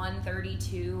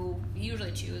 1:32,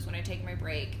 usually 2 is when I take my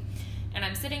break, and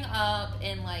I'm sitting up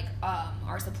in like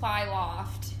our supply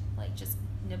loft, like just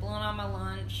nibbling on my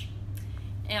lunch,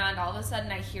 and all of a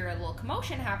sudden I hear a little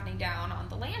commotion happening down on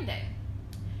the landing,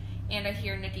 and I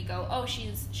hear Nikki go, oh,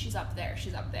 she's up there,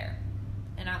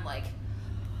 and I'm like,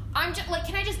 I'm just like,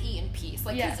 can I just eat in peace?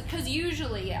 Like, because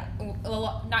usually,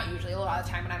 not usually, a lot of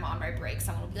the time when I'm on my break,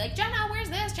 someone will be like, Jenna, where's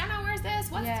this? Jenna, where's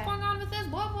this? What's going on with this?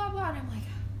 Blah, blah, blah. And I'm like,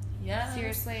 yeah.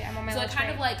 Seriously, I'm on my lunch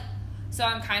break. So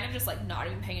I'm kind of just, like, not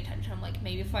even paying attention. I'm like,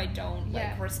 maybe if I don't,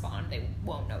 like, respond, they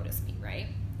won't notice me, right?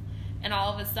 And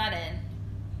all of a sudden,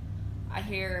 I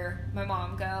hear my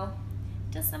mom go,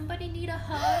 does somebody need a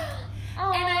hug?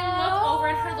 And I look over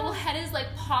and her little head is,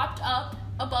 like, popped up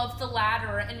above the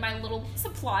ladder in my little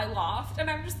supply loft. And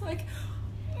I'm just like,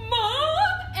 Mom!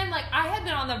 And, like, I had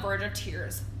been on the verge of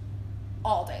tears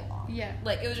all day long. Yeah.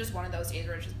 Like, it was just one of those days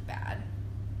where it's just bad.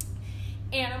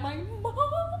 And I'm like, Mom!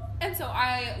 And so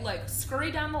I, like,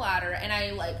 scurry down the ladder and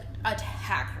I, like,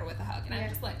 attack her with a hug. And I'm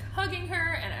just, like, hugging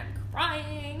her and I'm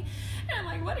crying. And I'm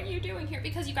like, what are you doing here?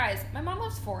 Because, you guys, my mom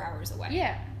lives 4 hours away.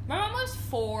 Yeah. My mom lives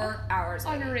 4 hours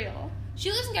away. Unreal.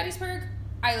 She lives in Gettysburg.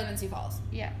 I live in Sioux Falls.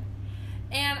 Yeah.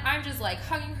 And I'm just, like,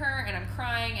 hugging her, and I'm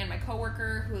crying, and my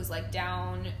coworker, who's, like,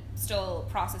 down, still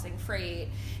processing freight,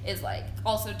 is, like,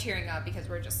 also tearing up because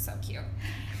we're just so cute.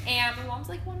 And my mom's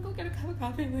like, want to go get a cup of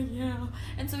coffee? I'm like, yeah.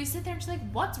 And so we sit there, and she's like,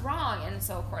 what's wrong? And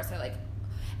so, of course, they're like,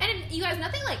 and you guys,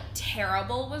 nothing, like,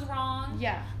 terrible was wrong.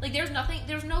 Yeah. Like, there's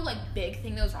no, like, big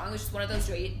thing that was wrong. It was just one of those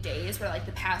days where, like,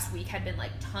 the past week had been,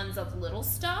 like, tons of little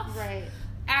stuff. Right.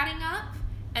 Adding up.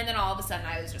 And then all of a sudden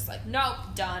I was just like, nope,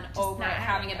 done, just over,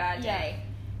 having a bad day.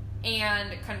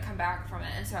 And couldn't come back from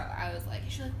it. And so I was like,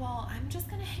 she's like, well, I'm just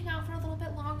going to hang out for a little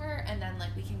bit longer. And then,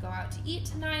 like, we can go out to eat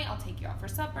tonight. I'll take you out for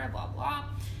supper, blah, blah.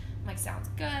 I'm like, sounds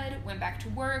good. Went back to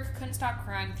work. Couldn't stop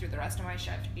crying through the rest of my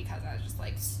shift because I was just,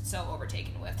 like, so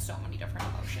overtaken with so many different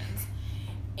emotions.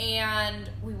 And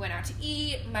we went out to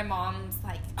eat. My mom's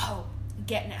like, oh,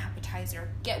 get an appetizer,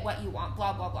 get what you want,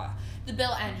 blah, blah, blah. The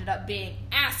bill ended up being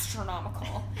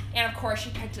astronomical. And, of course, she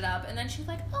picked it up. And then she was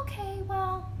like, okay,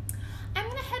 well, I'm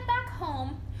going to head back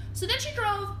home. So then she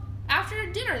drove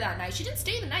after dinner that night. She didn't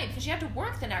stay the night because she had to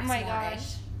work the next morning. Oh, my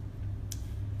gosh.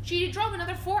 She drove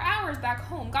another 4 hours back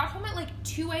home. Got home at, like,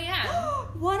 2 a.m.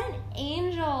 What an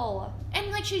angel.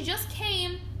 And, like, she just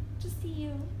came to see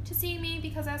you. To see me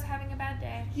because I was having a bad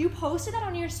day. You posted that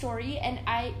on your story, and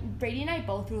Brady and I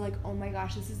both were like, oh my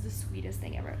gosh, this is the sweetest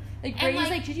thing ever. Like, Brady's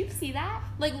like, did you see that?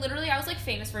 Like, literally, I was, like,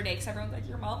 famous for a day because everyone's like,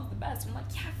 your mom's the best. And I'm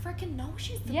like, yeah, freaking no,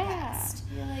 she's the best.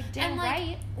 You're like, damn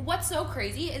right. What's so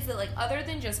crazy is that, like, other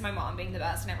than just my mom being the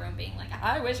best and everyone being like,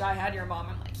 I wish I had your mom,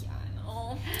 I'm like, yeah, I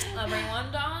know.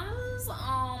 Everyone does.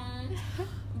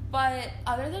 But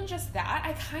other than just that,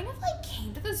 I kind of, like,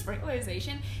 came to this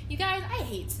realization. You guys, I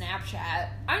hate Snapchat.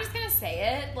 I'm just gonna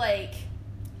say it. Like,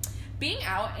 being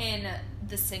out in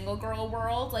the single girl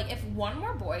world, like, if one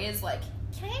more boy is like,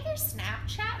 can I have your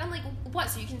Snapchat? I'm like, what,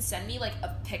 so you can send me, like,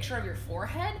 a picture of your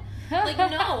forehead? Like,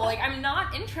 no, like, I'm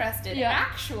not interested,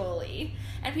 actually.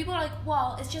 And people are like,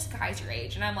 well, it's just guys your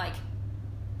age. And I'm like,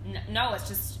 no,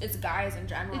 it's guys in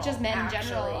general. It's just men in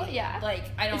general. Yeah. Like,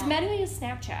 I don't. It's men who use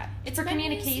Snapchat. It's for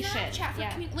communication.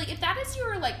 Snapchat for like, if that is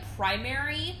your, like,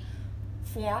 primary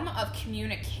form of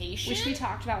communication, which we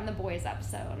talked about in the boys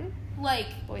episode. Like,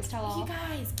 Boys Tell All. You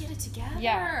guys, get it together.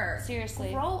 Yeah.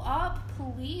 Seriously. Grow up,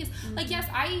 please. Mm-hmm. Like, yes,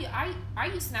 I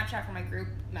use Snapchat for my group.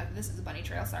 This is a bunny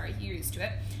trail. Sorry, you're used to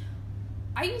it.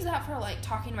 I use that for, like,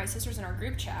 talking to my sisters in our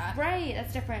group chat. Right.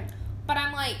 That's different. But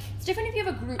I'm like... It's different if you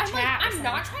have a group chat. Like, I'm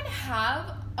not trying to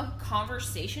have a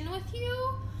conversation with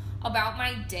you about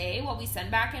my day while we send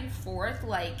back and forth,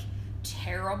 like,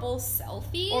 terrible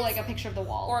selfies. Or, like, a picture of the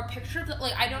wall. Or a picture of the...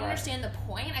 Like, I don't understand the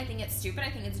point. I think it's stupid.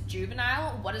 I think it's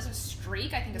juvenile. What is a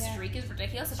streak? I think a streak is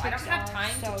ridiculous. If I don't have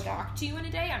time to talk to you in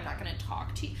a day, I'm not going to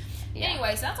talk to you. Yeah.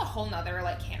 Anyway, so that's a whole nother,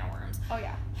 like, can of worms. Oh,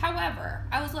 yeah. However,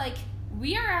 I was like,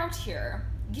 we are out here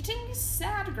getting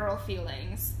sad girl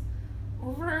feelings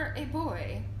over a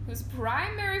boy whose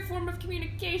primary form of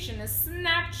communication is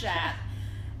Snapchat,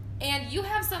 and you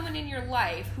have someone in your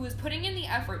life who is putting in the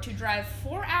effort to drive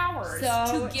 4 hours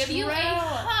to give you a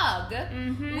hug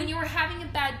when you are having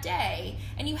a bad day,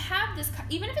 and you have this,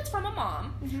 even if it's from a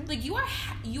mom, like, you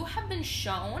have been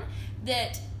shown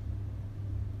that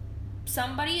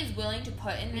somebody is willing to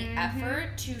put in the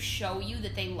effort to show you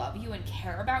that they love you and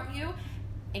care about you,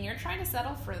 and you're trying to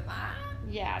settle for that?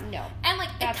 Yeah, no. And, like,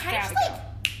 it kind of just, like,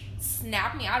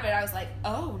 snapped me out of it. I was like,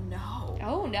 oh, no.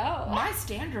 Oh, no. My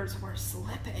standards were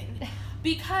slipping.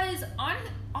 Because,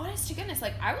 honest to goodness,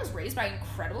 like, I was raised by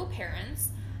incredible parents.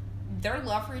 Their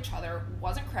love for each other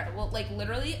was incredible. Like,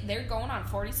 literally, they're going on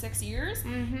 46 years,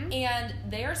 and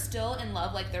they are still in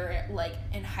love like they're, like,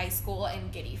 in high school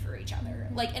and giddy for each other.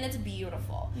 Like, and it's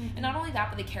beautiful. And not only that,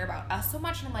 but they care about us so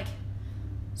much. And I'm like,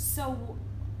 so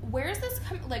where's this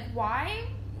coming? Like, why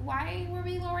were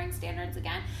we lowering standards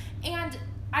again? And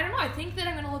I don't know. I think that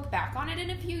I'm going to look back on it in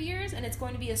a few years, and it's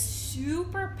going to be a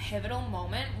super pivotal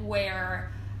moment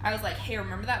where I was like, hey,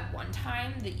 remember that one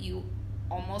time that you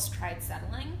almost tried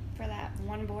settling? For that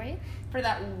one boy? For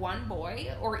that one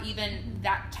boy, or even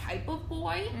that type of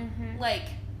boy? Mm-hmm. Like,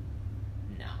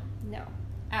 no. No.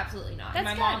 Absolutely not. That's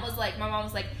my mom was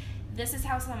like, this is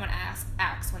how someone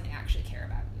acts when they actually care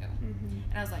about you. Mm-hmm.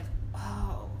 And I was like,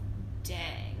 oh,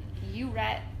 dang. You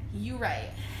right.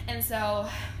 And so,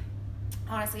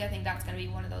 honestly, I think that's going to be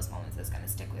one of those moments that's going to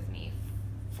stick with me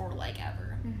for, like,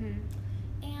 ever. Mm-hmm.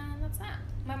 And that's that.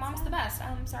 My mom's the best.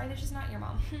 I'm sorry that she's not your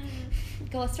mom.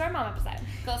 Go listen to our mom episode.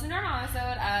 Go listen to our mom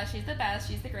episode. She's the best.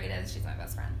 She's the greatest. She's my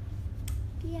best friend.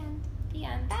 The end. The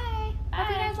end. Bye. Hope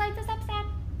you guys liked this episode.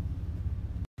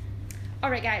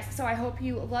 Alright guys, so I hope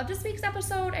you loved this week's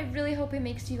episode. I really hope it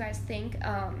makes you guys think,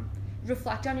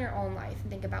 reflect on your own life and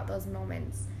think about those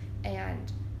moments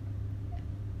and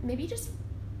maybe just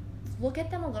look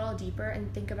at them a little deeper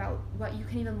and think about what you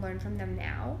can even learn from them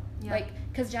now. Yep. Like,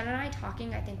 because Jen and I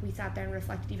talking, I think we sat there and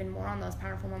reflected even more on those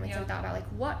powerful moments and thought about like,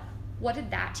 what did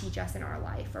that teach us in our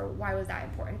life, or why was that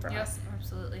important for us? Yes,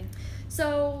 absolutely.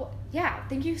 So yeah,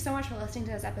 thank you so much for listening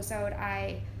to this episode.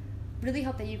 I really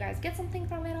hope that you guys get something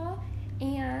from it all.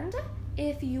 And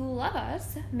if you love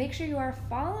us, make sure you are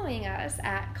following us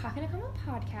at Coffee and a Combo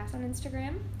Podcast on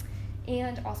Instagram,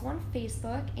 and also on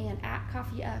Facebook, and at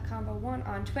Coffee Combo 1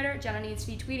 on Twitter. Jenna needs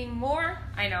to be tweeting more.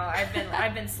 I know,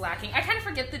 I've been slacking. I kind of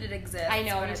forget that it exists. I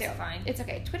know, but me too. It's fine. It's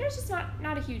okay. Twitter's just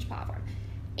not a huge platform.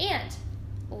 And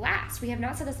last, we have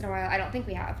not said this in a while. I don't think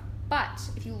we have. But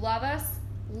if you love us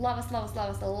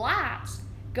a lot,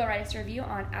 go write us a review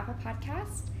on Apple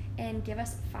Podcasts and give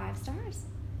us 5 stars.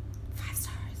 5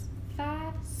 stars.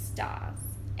 5 stars.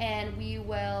 And we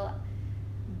will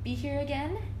be here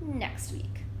again next week.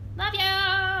 Love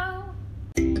ya!